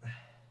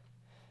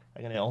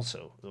 I'm going to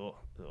also.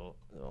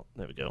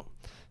 There we go.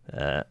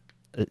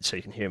 So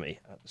you can hear me.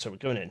 So we're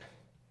going in.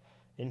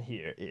 In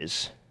here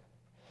is.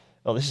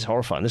 Oh, this is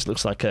horrifying. This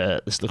looks like.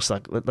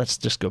 Let's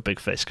just go big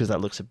face because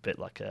that looks a bit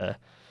like an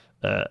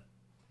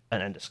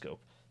endoscope.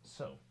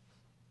 So.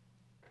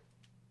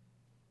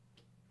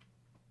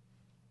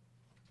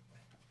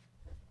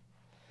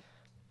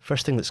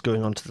 First thing that's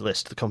going onto the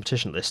list, the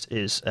competition list,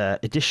 is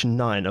edition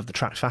 9 of the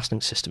Track Fastening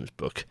Systems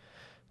book.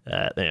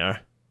 They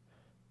are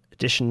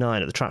edition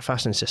 9 of the Track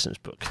Fastening Systems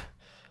book.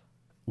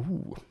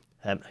 Ooh,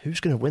 who's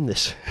going to win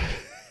this?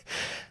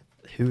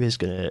 Who's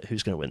going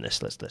to win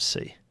this? Let's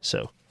see.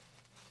 So,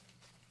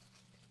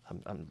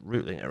 I'm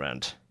rooting it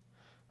around,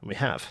 and we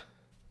have.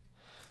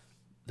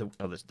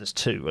 There's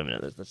two. I mean,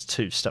 there's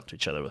two stuck to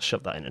each other. We'll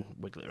shove that in and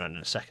wiggle it around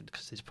in a second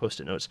because these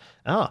post-it notes.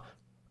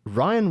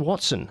 Ryan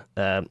Watson,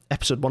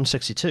 episode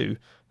 162,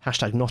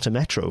 hashtag not a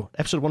metro.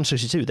 Episode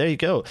 162. There you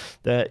go.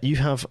 You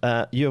have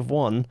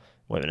won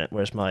Wait a minute.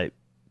 Where's my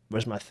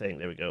thing?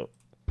 There we go.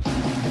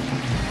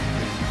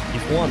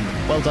 You've won.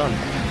 Well done.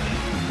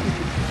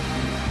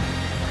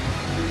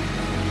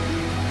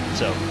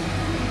 So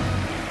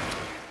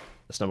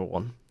that's number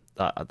one.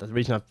 The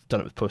reason I've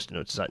done it with post-it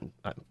notes is I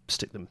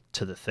stick them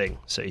to the thing.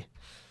 See,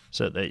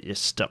 so they're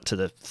stuck to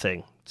the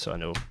thing, so I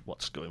know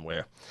what's going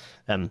where.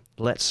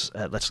 Let's.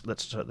 What's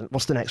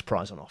the next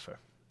prize on offer?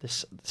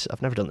 This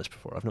I've never done this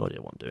before. I've no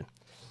idea what I'm doing.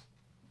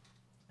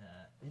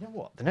 You know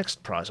what? The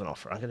next prize on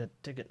offer, I'm going to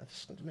dig it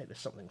to make this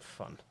something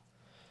fun.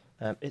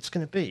 It's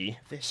going to be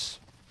this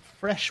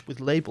fresh with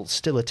labels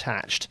still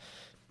attached,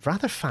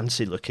 rather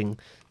fancy looking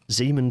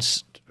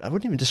Siemens. I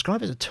wouldn't even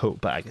describe it as a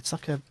tote bag. It's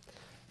a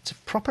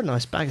proper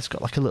nice bag. It's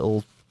got like a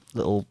little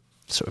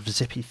sort of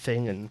zippy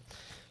thing, and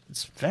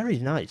it's very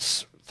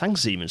nice.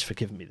 Thanks Siemens for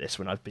giving me this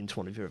when I've been to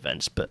one of your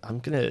events, but I'm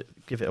going to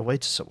give it away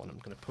to someone. I'm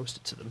going to post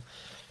it to them.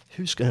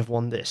 Who's going to have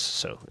won this?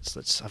 So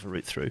let's have a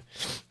route through.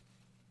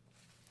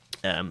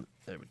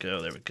 There we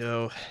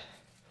go.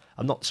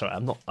 I'm not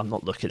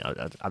looking.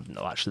 I'm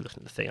not actually looking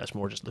at the thing. I was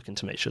more just looking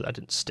to make sure that I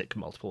didn't stick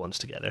multiple ones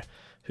together.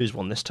 Who's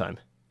won this time?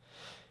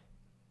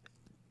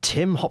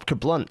 Tim Hopker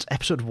Blunt,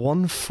 episode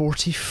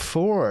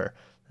 144.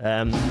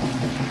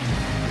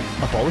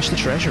 Abolish the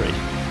Treasury. Look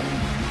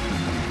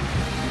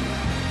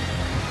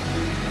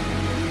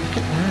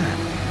at that.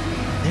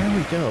 There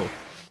we go.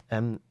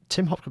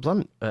 Tim Hopker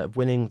Blunt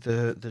winning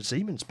the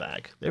Siemens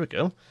bag. There we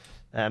go.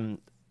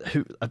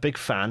 Who a big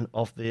fan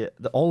of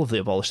all of the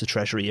Abolish the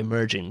Treasury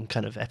emerging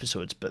kind of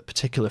episodes, but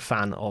particular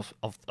fan of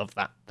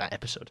that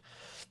episode.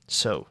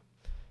 So,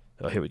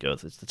 here we go.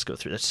 Let's go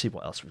through. Let's see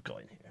what else we've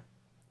got in here.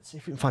 Let's see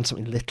if we can find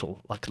something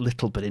little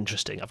but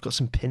interesting. I've got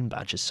some pin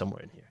badges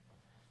somewhere in here.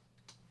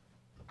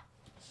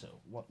 So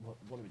what are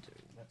we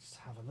doing? Let's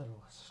have a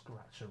little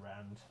scratch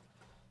around.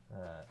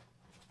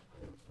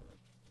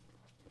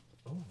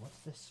 Oh, what's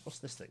this? What's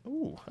this thing?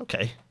 Oh,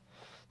 okay.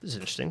 This is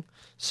interesting.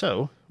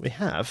 So we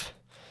have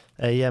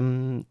a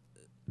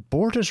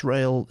Borders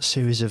Rail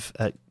series of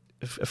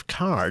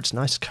cards,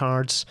 nice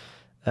cards,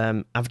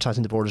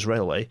 advertising the Borders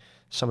Railway.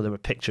 Some of them are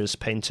pictures,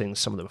 paintings,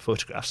 some of them are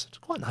photographs. It's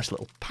quite a nice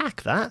little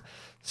pack, that.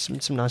 Some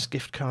nice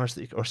gift cards,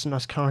 or some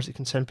nice cards that you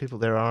can send people.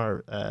 There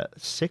are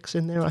 6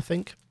 in there, I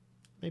think.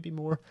 Maybe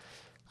more.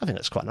 I think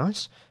that's quite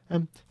nice.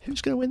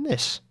 Who's going to win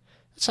this?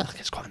 I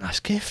think it's quite a nice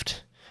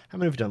gift. How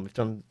many have we done? We've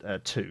done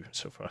 2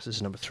 so far. So this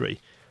is number 3.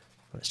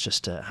 Let's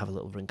just have a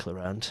little wrinkle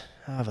around.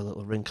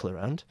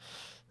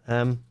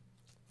 And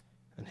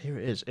here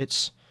it is.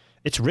 It's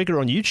Rigger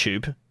on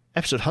YouTube,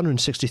 episode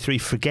 163.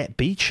 Forget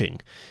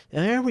beaching.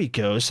 There we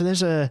go. So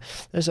there's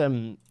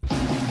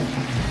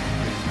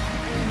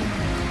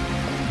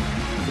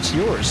it's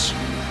yours.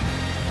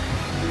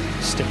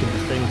 Sticking the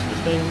thing to the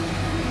thing.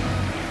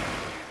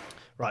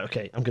 Right.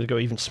 Okay. I'm going to go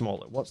even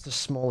smaller. What's the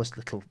smallest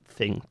little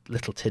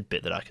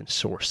tidbit that I can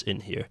source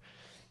in here?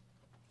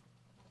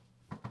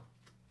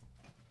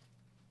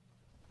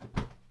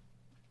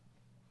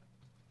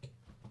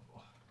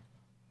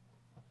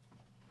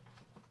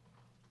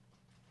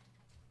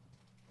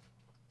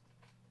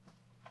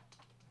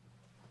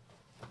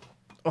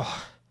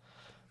 Oh,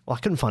 well, I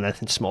couldn't find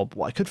anything small, but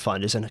what I could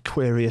find is an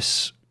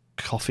Aquarius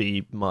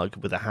coffee mug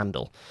with a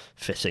handle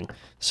fitting.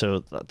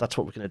 So that's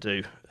what we're going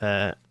to do.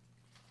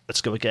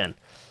 Let's go again.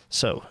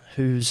 So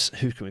who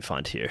can we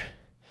find here?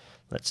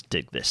 Let's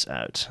dig this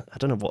out. I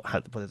don't know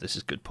whether this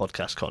is good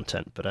podcast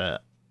content, but here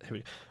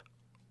we go.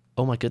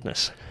 Oh my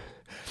goodness.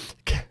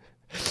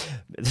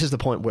 This is the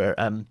point where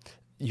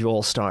you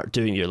all start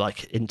doing your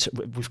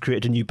we've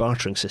created a new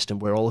bartering system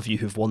where all of you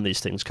who've won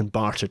these things can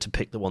barter to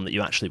pick the one that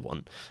you actually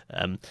won,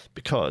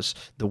 because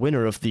the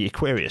winner of the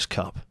Aquarius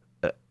Cup,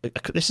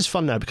 this is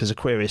fun now because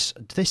Aquarius,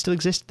 do they still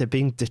exist? They're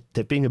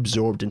being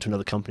absorbed into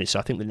another company, so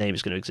I think the name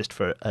is going to exist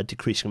for a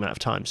decreasing amount of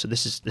time. So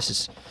this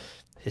is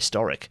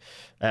historic.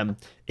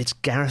 It's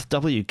Gareth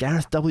W.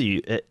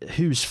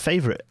 Whose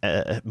favourite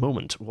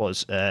moment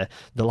was the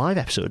live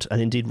episode, and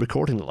indeed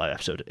recording the live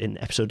episode in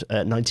episode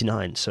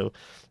 99. So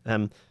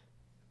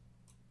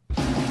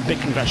big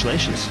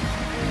congratulations.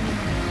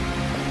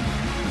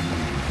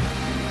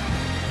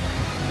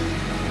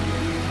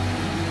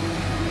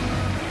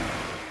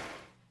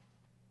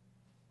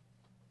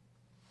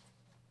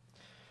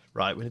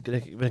 Right, we're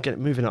gonna get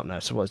moving up now.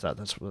 So what is that?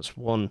 That's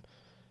 1,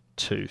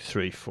 2,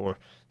 3, 4.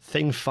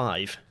 Thing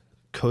 5,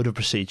 Code of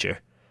Procedure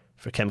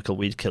for Chemical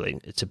Weed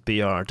Killing. It's a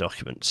BR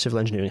document, Civil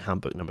Engineering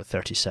Handbook number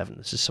 37.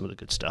 This is some of the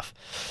good stuff.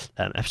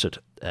 Episode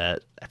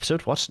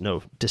what?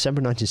 No,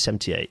 December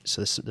 1978.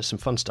 So there's some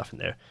fun stuff in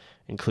there,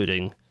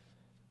 including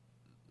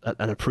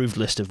an approved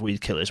list of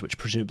weed killers, which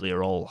presumably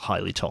are all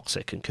highly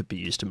toxic and could be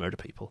used to murder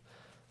people.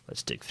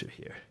 Let's dig through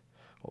here.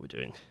 What are we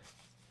doing?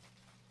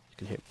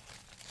 You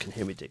can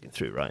hear me digging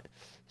through, right?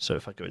 So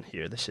if I go in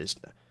here, this is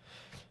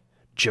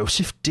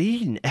Joseph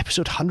Dean,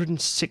 episode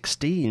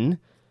 116,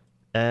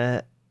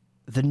 the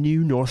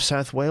new North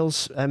South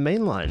Wales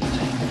mainland.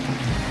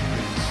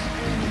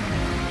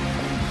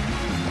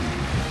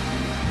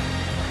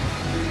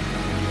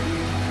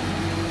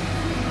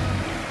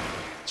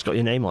 It's got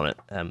your name on it.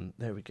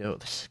 There we go.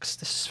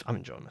 This I'm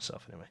enjoying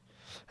myself anyway.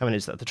 How many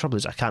is that? The trouble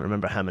is I can't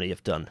remember how many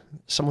I've done.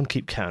 Someone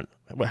keep count.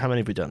 How many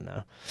have we done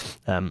now?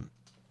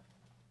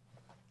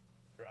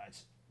 Right.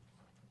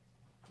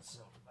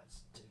 So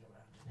let's dig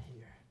around in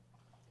here.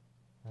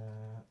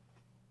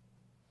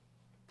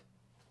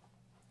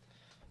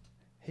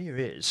 Here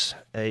is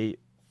a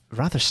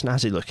rather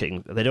snazzy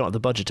looking, they don't have the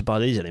budget to buy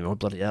these anymore,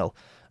 bloody hell.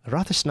 A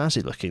rather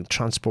snazzy looking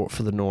Transport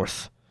for the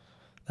North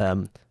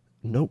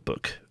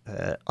notebook,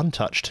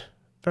 untouched.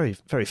 Very,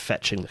 very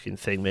fetching looking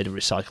thing, made of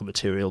recycled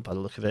material by the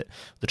look of it.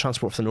 The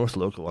Transport for the North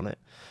logo on it,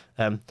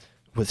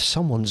 with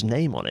someone's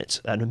name on it,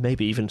 and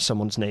maybe even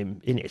someone's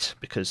name in it,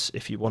 because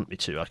if you want me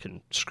to, I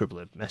can scribble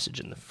a message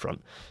in the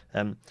front.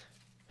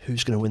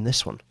 Who's going to win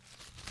this one?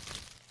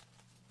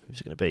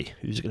 Who's it going to be?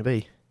 Who's it going to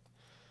be?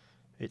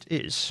 It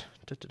is...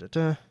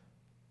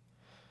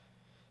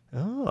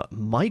 Oh,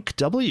 Mike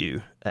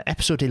W.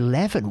 Episode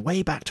 11,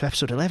 way back to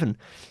episode 11.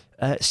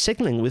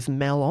 Signaling with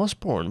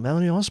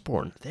Melanie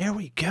Osborne. There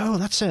we go.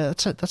 Let's hit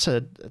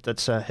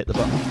the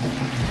button.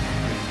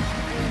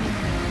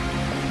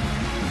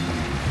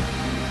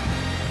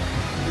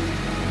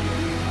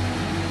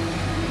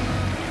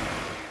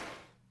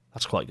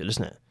 That's quite good,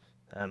 isn't it?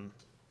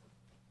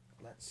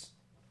 Let's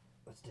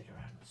dig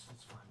around.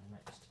 Let's find the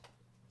next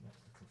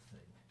little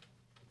thing.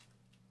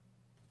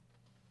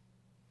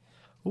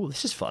 Oh,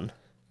 this is fun.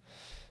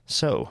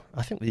 So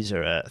I think these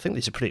are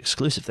pretty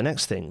exclusive. The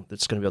next thing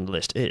that's going to be on the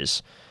list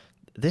is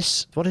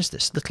this. What is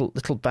this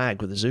little bag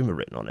with a Zoomer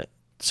written on it?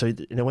 So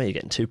in a way, you're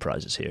getting two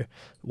prizes here.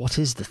 What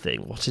is the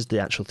thing? What is the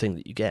actual thing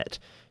that you get?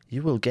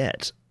 You will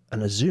get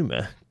an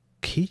Azuma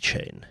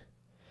keychain,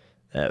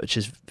 which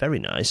is very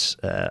nice.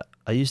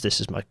 I used this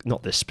as my,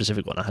 not this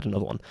specific one. I had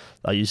another one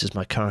I used as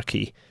my car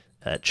key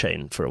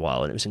chain for a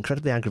while, and it was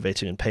incredibly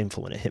aggravating and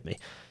painful when it hit me.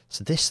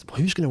 So this,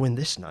 who's going to win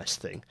this nice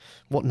thing?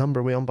 What number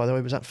are we on, by the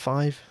way? Was that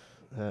 5?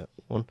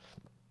 1,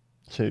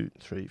 2,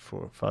 3,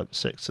 4, 5,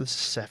 6. So this is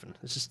 7.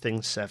 This is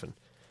thing 7.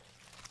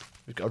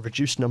 We've got a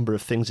reduced number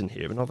of things in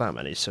here, but not that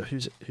many. So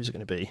who's it going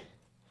to be?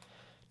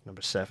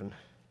 Number 7.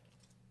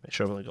 Make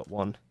sure I've only got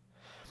one.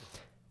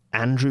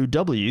 Andrew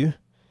W.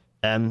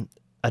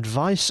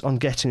 Advice on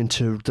getting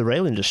into the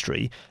rail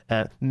industry.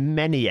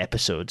 Many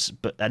episodes,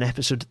 but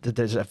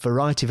there's a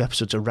variety of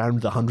episodes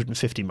around the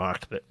 150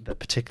 mark that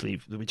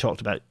particularly we talked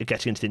about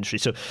getting into the industry.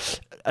 So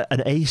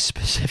a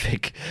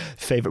specific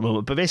favourite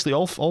moment, but basically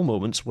all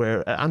moments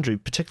where Andrew W.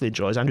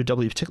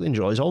 particularly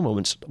enjoys all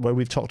moments where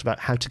we've talked about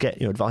how to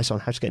get advice on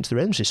how to get into the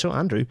rail industry. So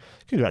Andrew,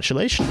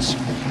 congratulations.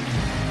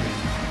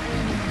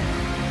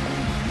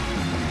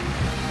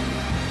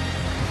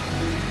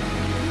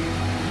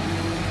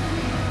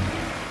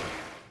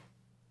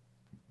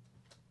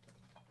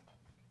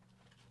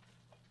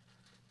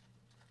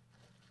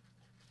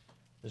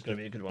 There's going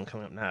to be a good one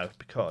coming up now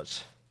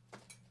because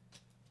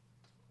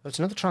it's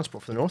another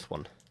Transport for the North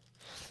one.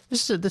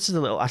 This is a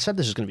little. I said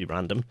this is going to be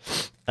random.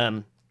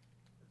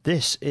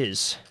 This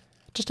is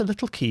just a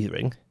little key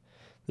ring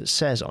that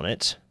says on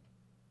it.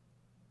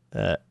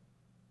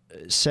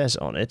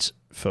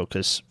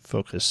 Focus.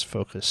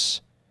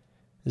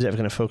 Is it ever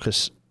going to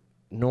focus?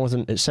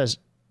 Northern. It says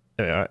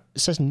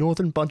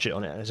Northern Budget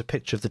on it. And there's a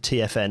picture of the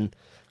TFN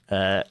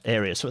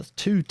area. So it's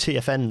 2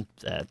 TFN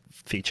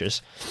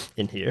features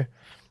in here.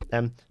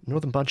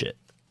 Northern Budget.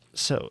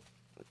 So,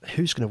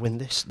 who's going to win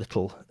this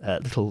little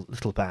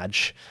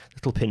badge,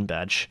 little pin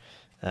badge?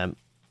 I'm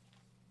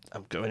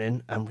going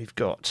in, and we've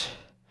got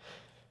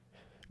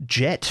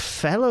Jet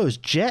Fellows.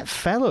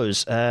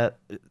 Whose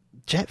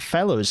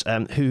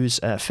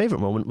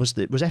favourite moment was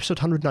episode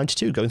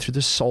 192, going through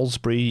the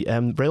Salisbury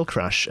rail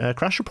crash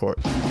report.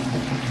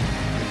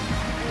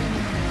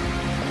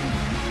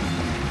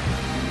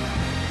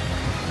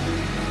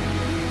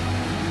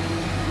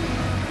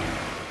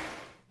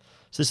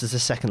 So this is the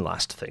second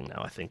last thing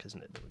now, I think,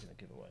 isn't it, that we're going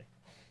to give away?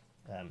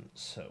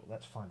 So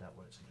let's find out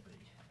what it's going to be.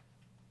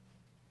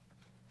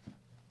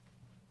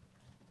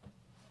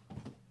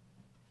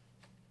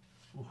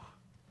 Ooh.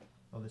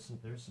 Oh,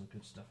 there is some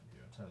good stuff in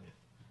here, I'll tell you.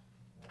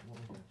 What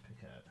are we going to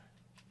pick out?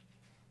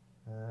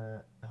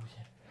 Oh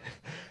yeah,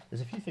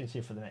 there's a few things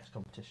here for the next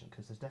competition,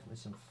 because there's definitely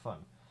some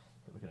fun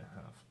that we're going to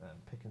have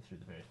picking through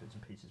the various bits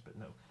and pieces. But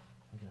no,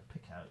 I'm going to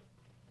pick out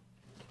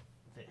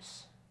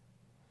this.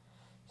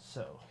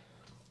 So.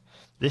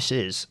 This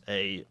is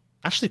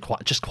actually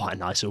quite a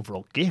nice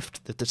overall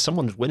gift that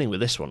someone's winning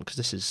with this one, because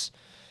this is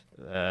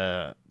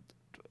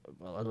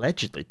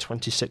allegedly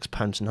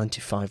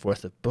 £26.95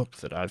 worth of book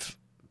that I've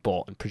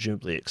bought and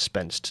presumably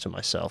expensed to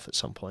myself at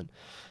some point.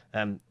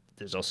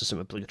 There's also some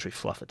obligatory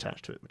fluff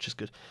attached to it, which is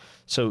good.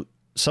 So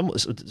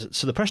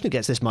the person who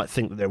gets this might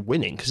think that they're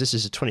winning, because this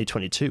is a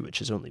 2022, which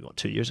is only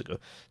 2 years ago.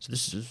 So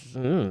this is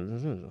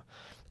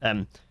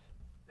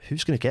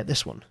who's going to get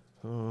this one?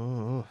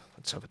 Oh,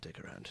 let's have a dig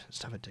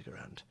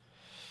around.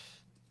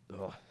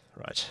 Oh,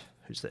 right.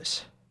 Who's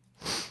this?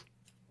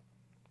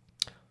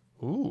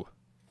 Ooh.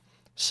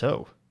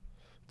 So,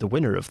 the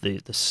winner of the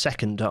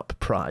second up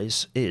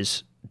prize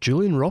is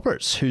Julian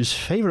Roberts, whose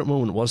favourite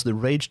moment was the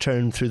rage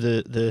turn through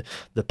the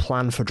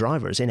plan for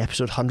drivers in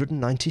episode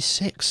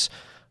 196.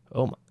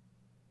 Oh my.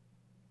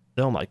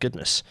 Oh my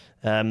goodness.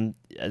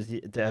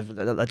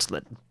 Let's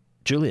let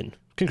Julian.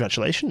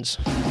 Congratulations.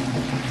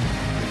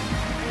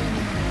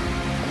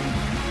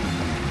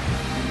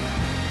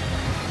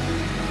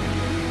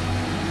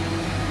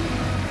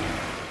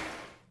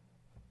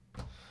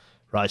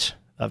 Right,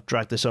 I've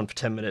dragged this on for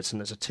 10 minutes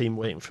and there's a team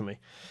waiting for me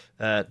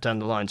down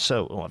the line.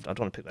 So, I don't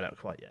want to pick that out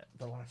quite yet.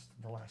 The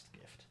last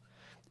gift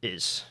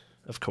is,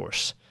 of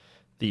course,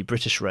 the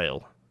British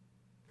Rail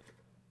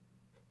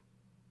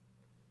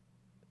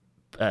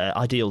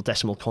ideal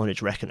decimal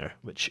coinage reckoner,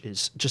 which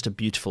is just a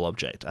beautiful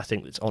object. I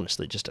think it's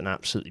honestly just an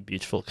absolutely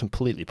beautiful,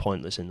 completely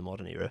pointless in the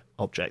modern era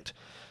object.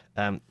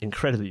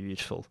 Incredibly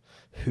beautiful.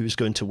 Who's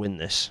going to win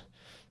this?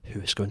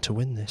 Who is going to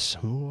win this?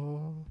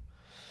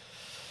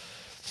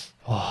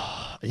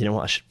 Oh, you know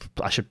what?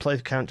 I should play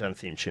the countdown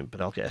theme tune,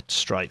 but I'll get a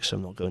strike, so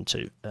I'm not going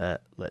to.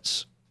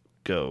 Let's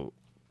go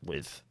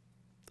with.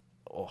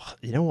 Oh,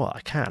 you know what?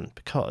 I can,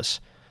 because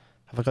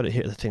have I got it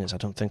here? The thing is, I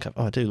don't think I've.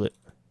 Oh, I do. Look.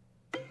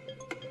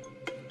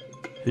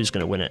 Who's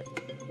going to win it?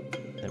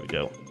 There we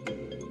go.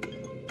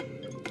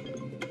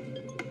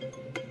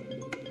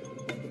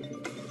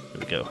 There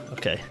we go.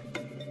 Okay.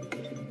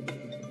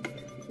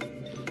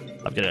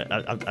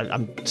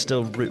 I'm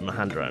still rooting my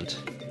hand around.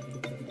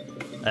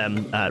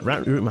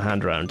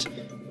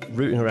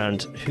 Rooting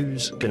around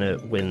who's going to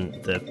win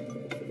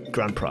the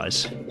grand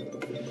prize. I'm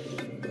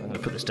going to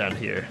put this down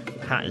here.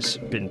 The hat has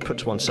been put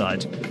to one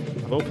side.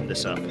 I've opened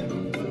this up.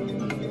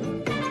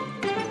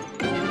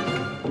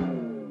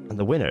 And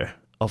the winner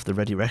of the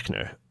Ready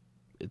Reckoner,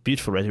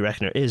 beautiful Ready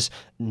Reckoner, is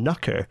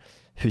Nucker,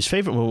 whose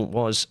favourite moment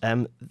was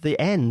the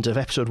end of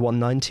episode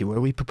 190, where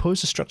we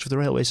proposed the structure of the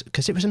railways,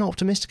 because it was an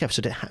optimistic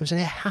episode. It was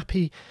a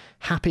happy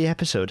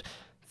episode.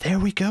 There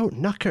we go,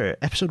 Nucker,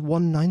 episode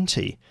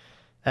 190.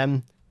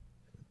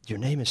 Your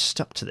name is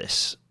stuck to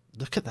this.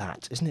 Look at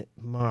that. Isn't it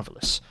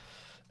marvellous?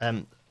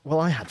 Well,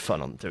 I had fun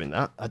on doing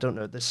that. I don't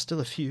know. There's still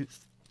a few.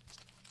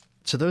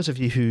 So those of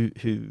you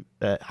who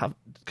have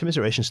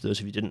commiserations to those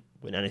of you who didn't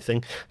win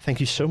anything, thank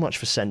you so much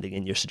for sending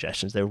in your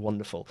suggestions. They're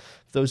wonderful.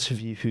 Those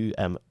of you who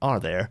are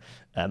there,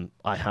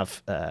 I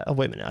have. Oh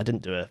wait a minute! I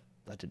didn't do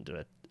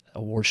a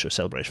award show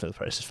celebration for the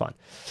prize. It's fine.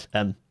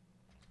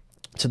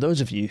 To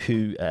those of you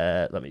who,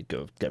 let me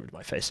go get rid of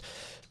my face.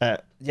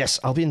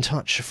 Yes, I'll be in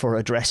touch for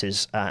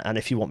addresses, and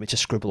if you want me to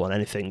scribble on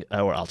anything,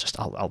 or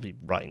I'll be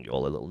writing you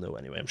all a little note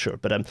anyway, I'm sure.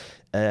 But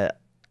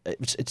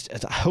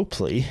it's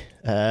hopefully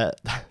that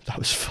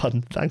was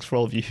fun. Thanks for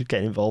all of you who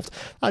get involved.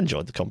 I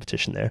enjoyed the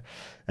competition there.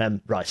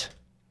 Right,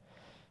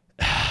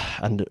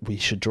 and we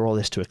should draw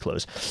this to a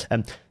close.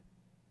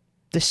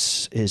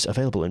 This is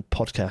available in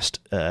podcast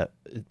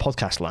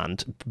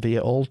land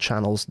via all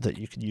channels that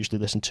you can usually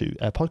listen to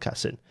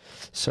podcasts in.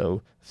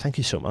 So thank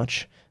you so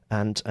much,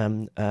 and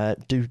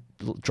do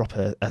drop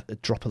a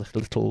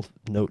little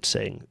note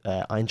saying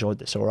I enjoyed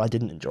this or I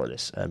didn't enjoy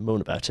this. Moan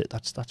about it.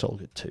 That's all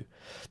good too.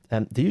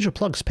 The usual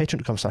plugs: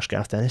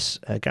 patreon.com/GarethDennis,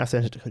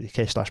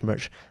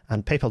 GarethDennis.co.uk/merch,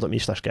 and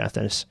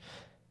paypal.me/GarethDennis,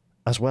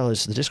 as well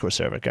as the Discord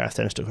server,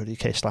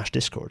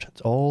 GarethDennis.co.uk/Discord.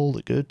 It's all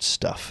the good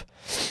stuff.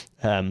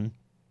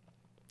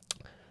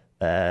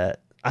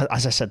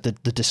 As I said,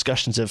 the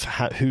discussions of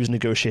who's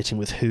negotiating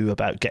with who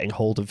about getting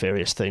hold of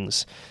various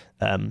things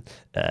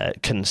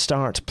can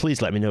start.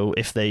 Please let me know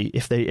if they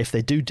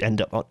do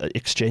end up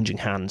exchanging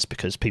hands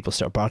because people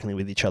start bargaining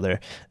with each other.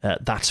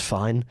 That's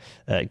fine.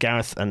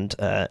 Gareth and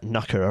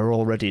Nucker are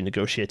already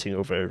negotiating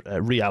over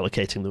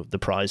reallocating the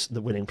prize,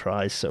 the winning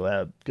prize.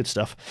 So good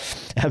stuff.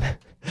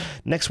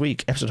 Next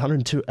week, episode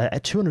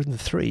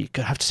 203.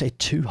 I have to say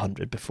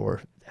 200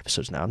 before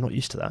episodes now. I'm not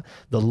used to that.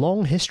 The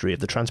long history of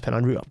the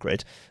Transpennine route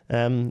upgrade.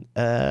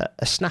 A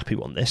snappy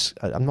one. This.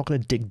 I'm not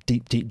going to dig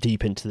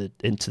deep into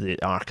the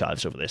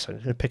archives over this. I'm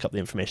going to pick up the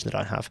information that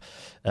I have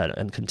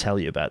and can tell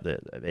you about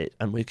it,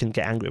 and we can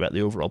get angry about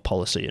the overall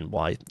policy and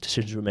why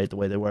decisions were made the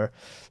way they were.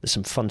 There's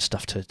some fun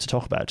stuff to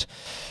talk about.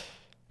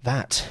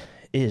 That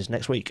is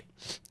next week.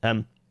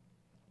 I'm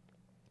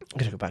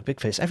going to go back. Big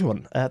face.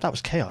 Everyone, that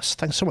was chaos.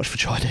 Thanks so much for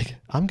joining.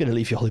 I'm going to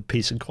leave you all in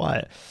peace and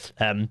quiet.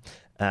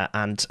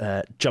 And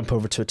jump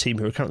over to a team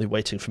who are currently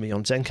waiting for me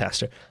on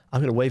Zencastr.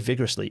 I'm going to wave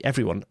vigorously.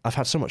 Everyone, I've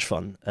had so much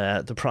fun.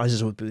 The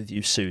prizes will be with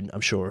you soon.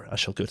 I'm sure I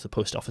shall go to the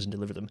post office and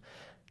deliver them.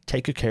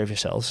 Take good care of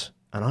yourselves,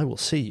 and I will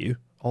see you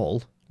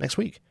all next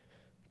week.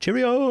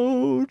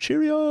 Cheerio!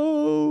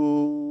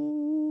 Cheerio!